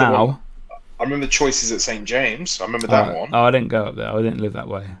remember now. I remember Choices at St James. I remember that one. Oh, I didn't go up there. I didn't live that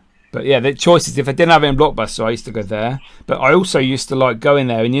way. But yeah, the choices. If I didn't have it in Blockbuster, I used to go there. But I also used to like go in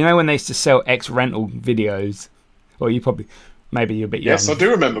there, and you know when they used to sell ex-rental videos, or you probably, maybe you're a bit young. Yes, I do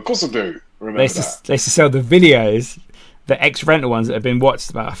remember. Of course, I do remember They used to sell the videos, the ex-rental ones that have been watched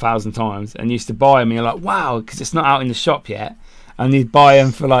about 1,000 times, and you used to buy them. And you're like, wow, because it's not out in the shop yet, and you'd buy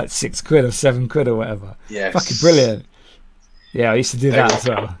them for like £6 or £7 or whatever. Yes, fucking brilliant. Yeah, I used to do that as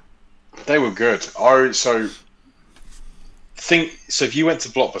well. They were good. So if you went to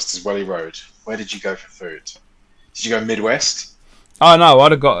Blockbusters Welly Road, where did you go for food? Did you go Midwest? Oh no,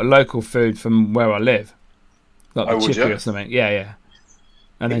 I'd have got a local food from where I live, like the would chippy you? or something. Yeah.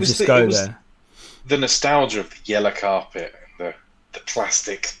 And then just go there. The nostalgia of the yellow carpet, the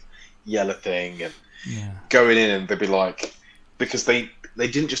plastic yellow thing, and going in, and they'd be like, because they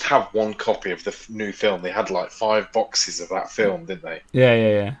didn't just have one copy of the new film; they had like 5 boxes of that film, didn't they?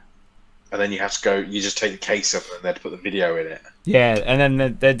 Yeah. And then you have to go. You just take the case up, and they'd put the video in it. Yeah, and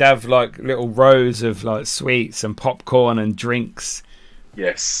then they'd have like little rows of like sweets and popcorn and drinks.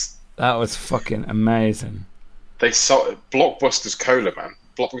 Yes, that was fucking amazing. They saw Blockbusters Cola, man.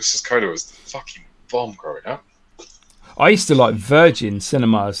 Blockbusters Cola was the fucking bomb growing up. I used to like Virgin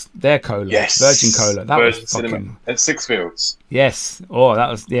Cinemas, their cola. Yes, Virgin Cola. That Virgin was fucking... Cinema. And Sixfields. Yes. Oh, that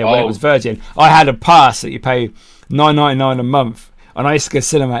was when it was Virgin. I had a pass that you pay $9.99 a month, and I used to go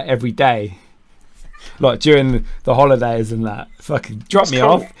cinema every day, like during the holidays and that. Fucking drop me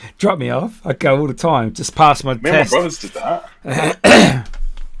off. I'd go all the time. Just pass my test. Me and my brothers did that.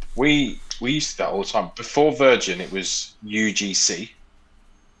 we used to do that all the time. Before Virgin, it was UGC.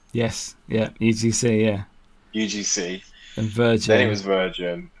 Yes. Yeah. UGC. Yeah. UGC. And Virgin. Then it was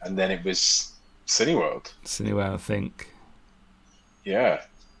Virgin, and then it was Cineworld. Cineworld, I think. Yeah.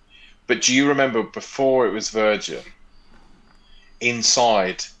 But do you remember before it was Virgin,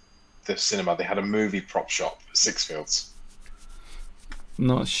 inside the cinema, they had a movie prop shop at Sixfields?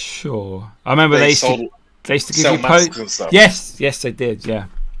 Not sure. I remember they used to give you masks and stuff. Yes, they did. Yeah.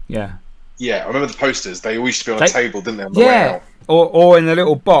 I remember the posters. They always used to be on a table, didn't they? On the way out. Or in a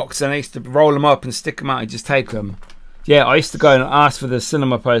little box, and they used to roll them up and stick them out and just take them. Yeah, I used to go and ask for the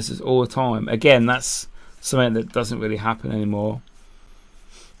cinema posters all the time. Again, that's something that doesn't really happen anymore.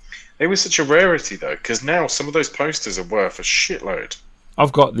 It was such a rarity, though, because now some of those posters are worth a shitload.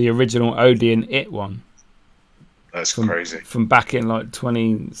 I've got the original Odeon It one. That's crazy. From back in like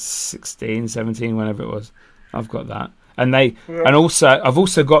 2016, 17, whenever it was. I've got that. And I've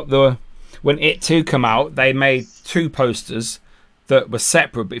also got when It 2 came out, they made 2 posters that were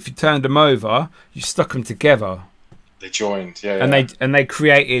separate, but if you turned them over, you stuck them together. They joined, And they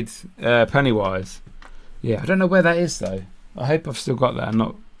created Pennywise. Yeah, I don't know where that is though. I hope I've still got that and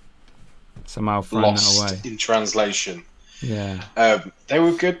not somehow thrown that away. Lost in translation. Yeah. They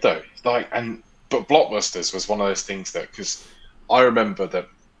were good though. But Blockbusters was one of those things that, because I remember that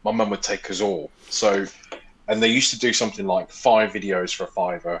my mum would take us all. And they used to do something like 5 videos for a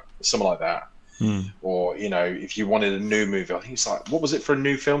 £5 or something like that. Or, if you wanted a new movie, I think it's like, what was it for a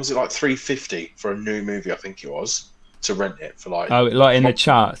new film? Was it like $3.50 for a new movie? I think it was, to rent it for like... Oh, like in the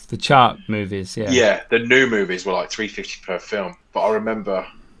chart movies, yeah. Yeah, the new movies were like $3.50 per film. But I remember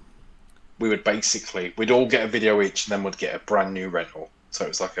we'd all get a video each, and then we'd get a brand new rental. So it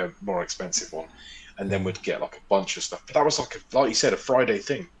was like a more expensive one. And then we'd get like a bunch of stuff. But that was like you said, a Friday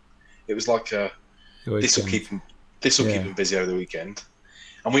thing. It was like this will keep them busy over the weekend.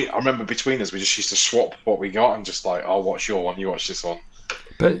 And I remember between us, we just used to swap what we got and just like, I'll watch your one, you watch this one.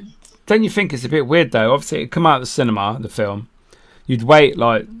 But don't you think it's a bit weird though? Obviously, it'd come out of the cinema, the film. You'd wait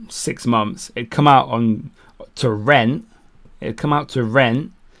like 6 months. It'd come out to rent. It'd come out to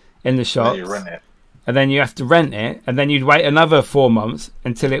rent in the shops. And then you rent it. And then you have to rent it. And then you'd wait another 4 months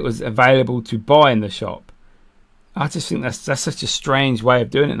until it was available to buy in the shop. I just think that's such a strange way of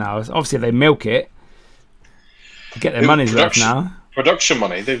doing it now. Obviously, they milk it. Get their money's worth now. Production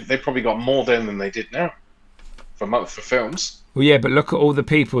money, they probably got more then than they did now for films. Well, yeah, but look at all the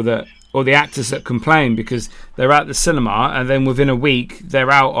people all the actors that complain because they're at the cinema and then within a week they're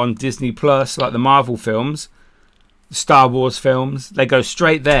out on Disney Plus, like the Marvel films, the Star Wars films. They go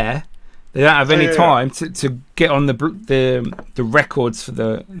straight there. They don't have any time to get on the records for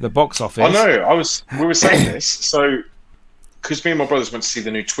the box office. I know. We were saying this, so because me and my brothers went to see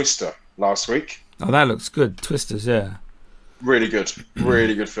the new Twister last week. Oh, that looks good. Twisters, yeah. Really good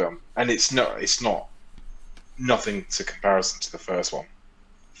film, and it's not nothing to comparison to the first one.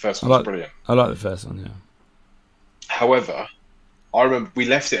 The first one was brilliant. I like the first one, yeah. However, I remember we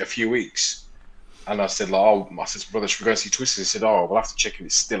left it a few weeks, and I said, I said to my brother, should we go and see Twister? He said, we'll have to check if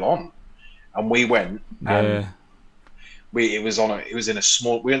it's still on. And we went, and it was in a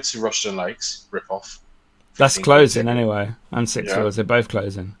small. We went to Rushden Lakes, rip off. That's closing anyway, and Sixfields, they're both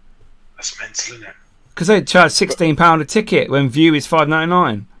closing. That's mental, isn't it? Because they charge £16 a ticket when View is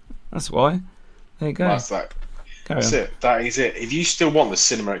 £5.99. That's why. There you go. That's that. That's it. That is it. If you still want the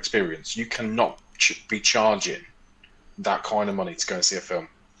cinema experience, you cannot be charging that kind of money to go and see a film.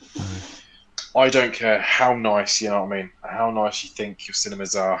 I don't care how nice, you know what I mean, how nice you think your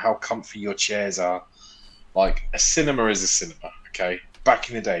cinemas are, how comfy your chairs are. Like, a cinema is a cinema, okay? Back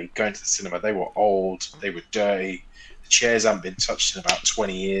in the day, going to the cinema, they were old, they were dirty, the chairs haven't been touched in about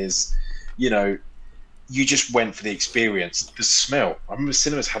 20 years. You know, you just went for the experience. The smell. I remember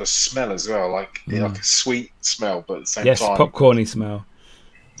cinemas had a smell as well, like a sweet smell, but at the same time... Yes, popcorny smell.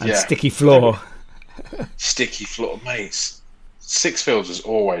 And yeah, sticky floor. Sticky floor, mate. Sixfields was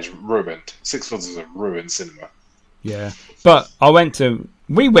always ruined. Sixfields is a ruined cinema. Yeah. But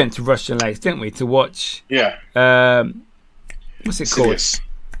we went to Russian Lakes, didn't we, to watch... Yeah. What's it called?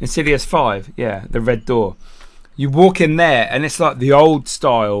 Insidious 5. Yeah, the Red Door. You walk in there, and it's like the old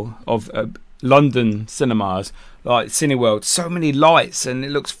style of London cinemas, like Cineworld. So many lights, and it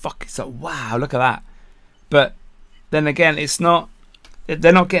looks it's like, wow, look at that. But then again, it's not...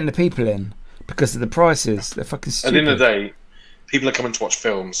 They're not getting the people in because of the prices. They're fucking stupid. At the end of the day, people are coming to watch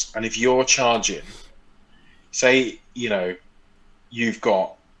films, and if you're charging, say, you know, you've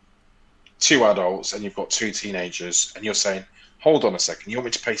got 2 adults and you've got 2 teenagers, and you're saying, hold on a second, you want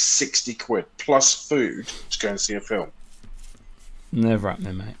me to pay 60 quid plus food to go and see a film? Never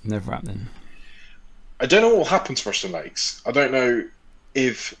happening, mate. Never happening. I don't know what will happen to Russian Lakes. I don't know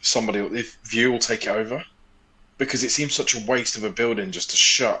if View will take it over, because it seems such a waste of a building just to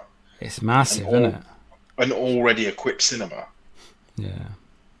shut. It's massive, isn't it? An already equipped cinema. Yeah.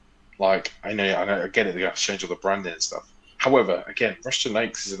 Like, I know, I get it, they have to change all the branding and stuff. However, again, Rushton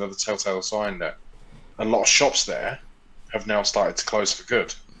Lakes is another telltale sign that a lot of shops there have now started to close for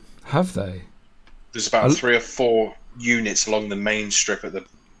good. Have they? There's about 3 or 4 units along the main strip at the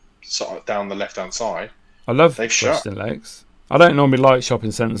down the left-hand side. I love Rushton Lakes. I don't normally like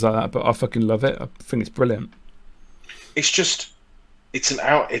shopping centres like that, but I fucking love it. I think it's brilliant. It's just, it's an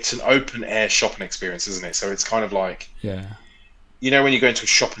open air shopping experience, isn't it? So it's kind of like, yeah, you know, when you go into a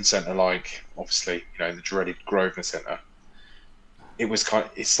shopping centre, like obviously, you know, the dreaded Grosvenor Centre,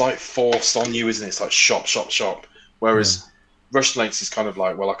 it's like forced on you, isn't it? It's like shop, shop, shop. Whereas Rushton Lakes is kind of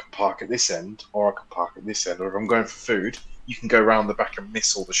like, well, I can park at this end, or I can park at this end, or if I'm going for food, you can go round the back and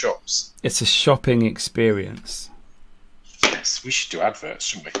miss all the shops. It's a shopping experience. Yes, we should do adverts,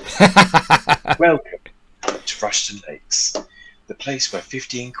 shouldn't we? Welcome to Rushton Lakes, the place where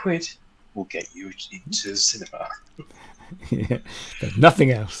 15 quid will get you into the cinema. Yeah, but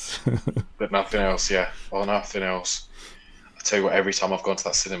nothing else. But nothing else, yeah. Well, nothing else. I tell you what, every time I've gone to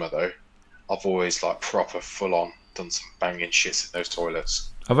that cinema, though, I've always, like, proper full-on done some banging shits in those toilets.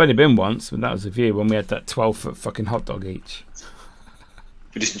 I've only been once, but that was a View when we had that 12-foot fucking hot dog each.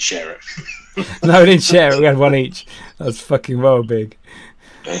 We didn't share it. No, we didn't share it. We had one each. That was fucking well big.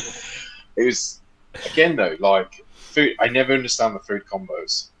 It was, again, though, like, food. I never understand the food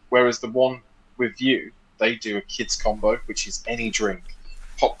combos. Whereas the one with View, they do a kids combo, which is any drink,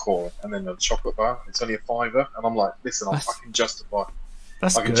 popcorn, and then a chocolate bar. It's only a £5, and I'm like, listen, I can justify. I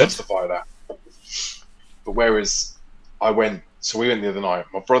can justify that. But whereas we went the other night.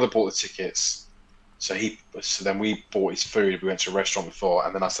 My brother bought the tickets, so then we bought his food. We went to a restaurant before,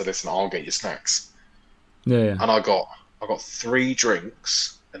 and then I said, listen, I'll get your snacks. Yeah. And I got 3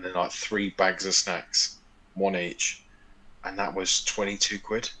 drinks and then like 3 bags of snacks, 1 each, and that was 22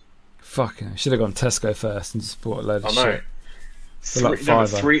 quid. Fuck, I should have gone Tesco first and just bought a load of shit. For like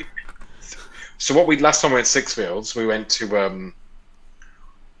 £5. So last time we went to Sixfields, we went to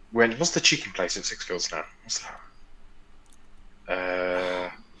what's the chicken place at Sixfields now? What's that?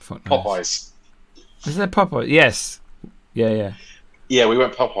 Popeyes. Is there Popeyes? Yes. Yeah. Yeah, we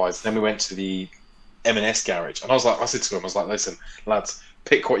went Popeyes, then we went to the M&S garage, and I said to him, listen, lads,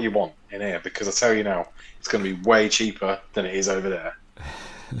 pick what you want in here, because I tell you now, it's going to be way cheaper than it is over there.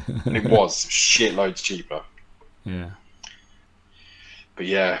 And it was shitloads cheaper. Yeah. But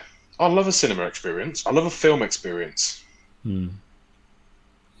yeah, I love a cinema experience. I love a film experience.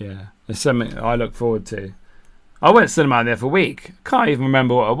 Yeah, it's something I look forward to. I went to cinema the other week. Can't even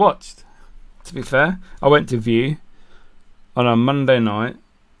remember what I watched. To be fair, I went to View on a Monday night,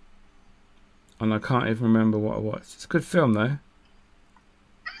 and I can't even remember what I watched. It's a good film though.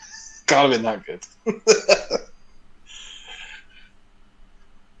 Can't have been that good.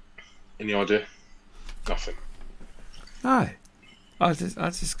 Any idea? Nothing. No, I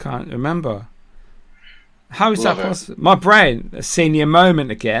just can't remember. How is that possible? My brain, a senior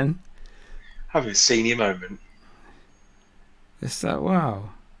moment again. Having a senior moment. It's like, wow.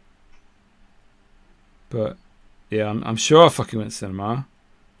 But yeah, I'm sure I fucking went to cinema.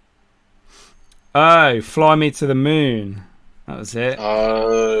 Oh, Fly Me to the Moon. That was it.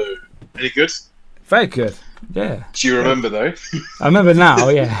 Oh, any good? Very good. Yeah. Do you remember though? I remember now.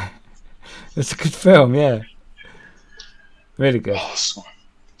 Yeah, it's a good film. Yeah, really good. Oh,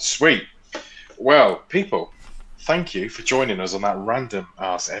 sweet. Well, people, thank you for joining us on that random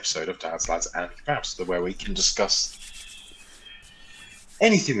ass episode of Dads, Lads and Kebabs, where we can discuss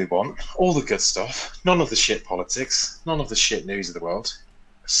anything we want, all the good stuff, none of the shit politics, none of the shit news of the world.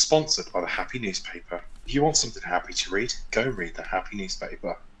 Sponsored by the Happy Newspaper. If you want something happy to read, go and read the Happy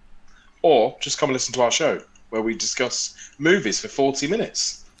Newspaper. Or just come and listen to our show, where we discuss movies for 40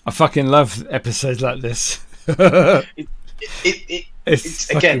 minutes. I fucking love episodes like this.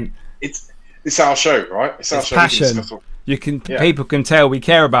 It's our show, right? It's our show. Passion. People can tell we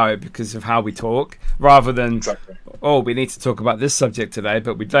care about it because of how we talk, rather than exactly. Oh, we need to talk about this subject today,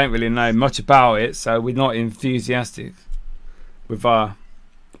 but we don't really know much about it, so we're not enthusiastic with our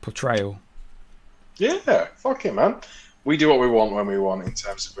portrayal. Yeah, fuck it, man. We do what we want when we want in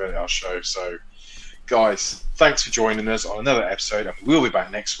terms of really our show. So, guys, thanks for joining us on another episode, and we'll be back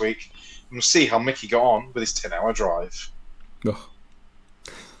next week. And we'll see how Mickey got on with his 10-hour drive. Ugh.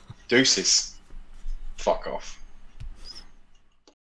 Deuces. Fuck off.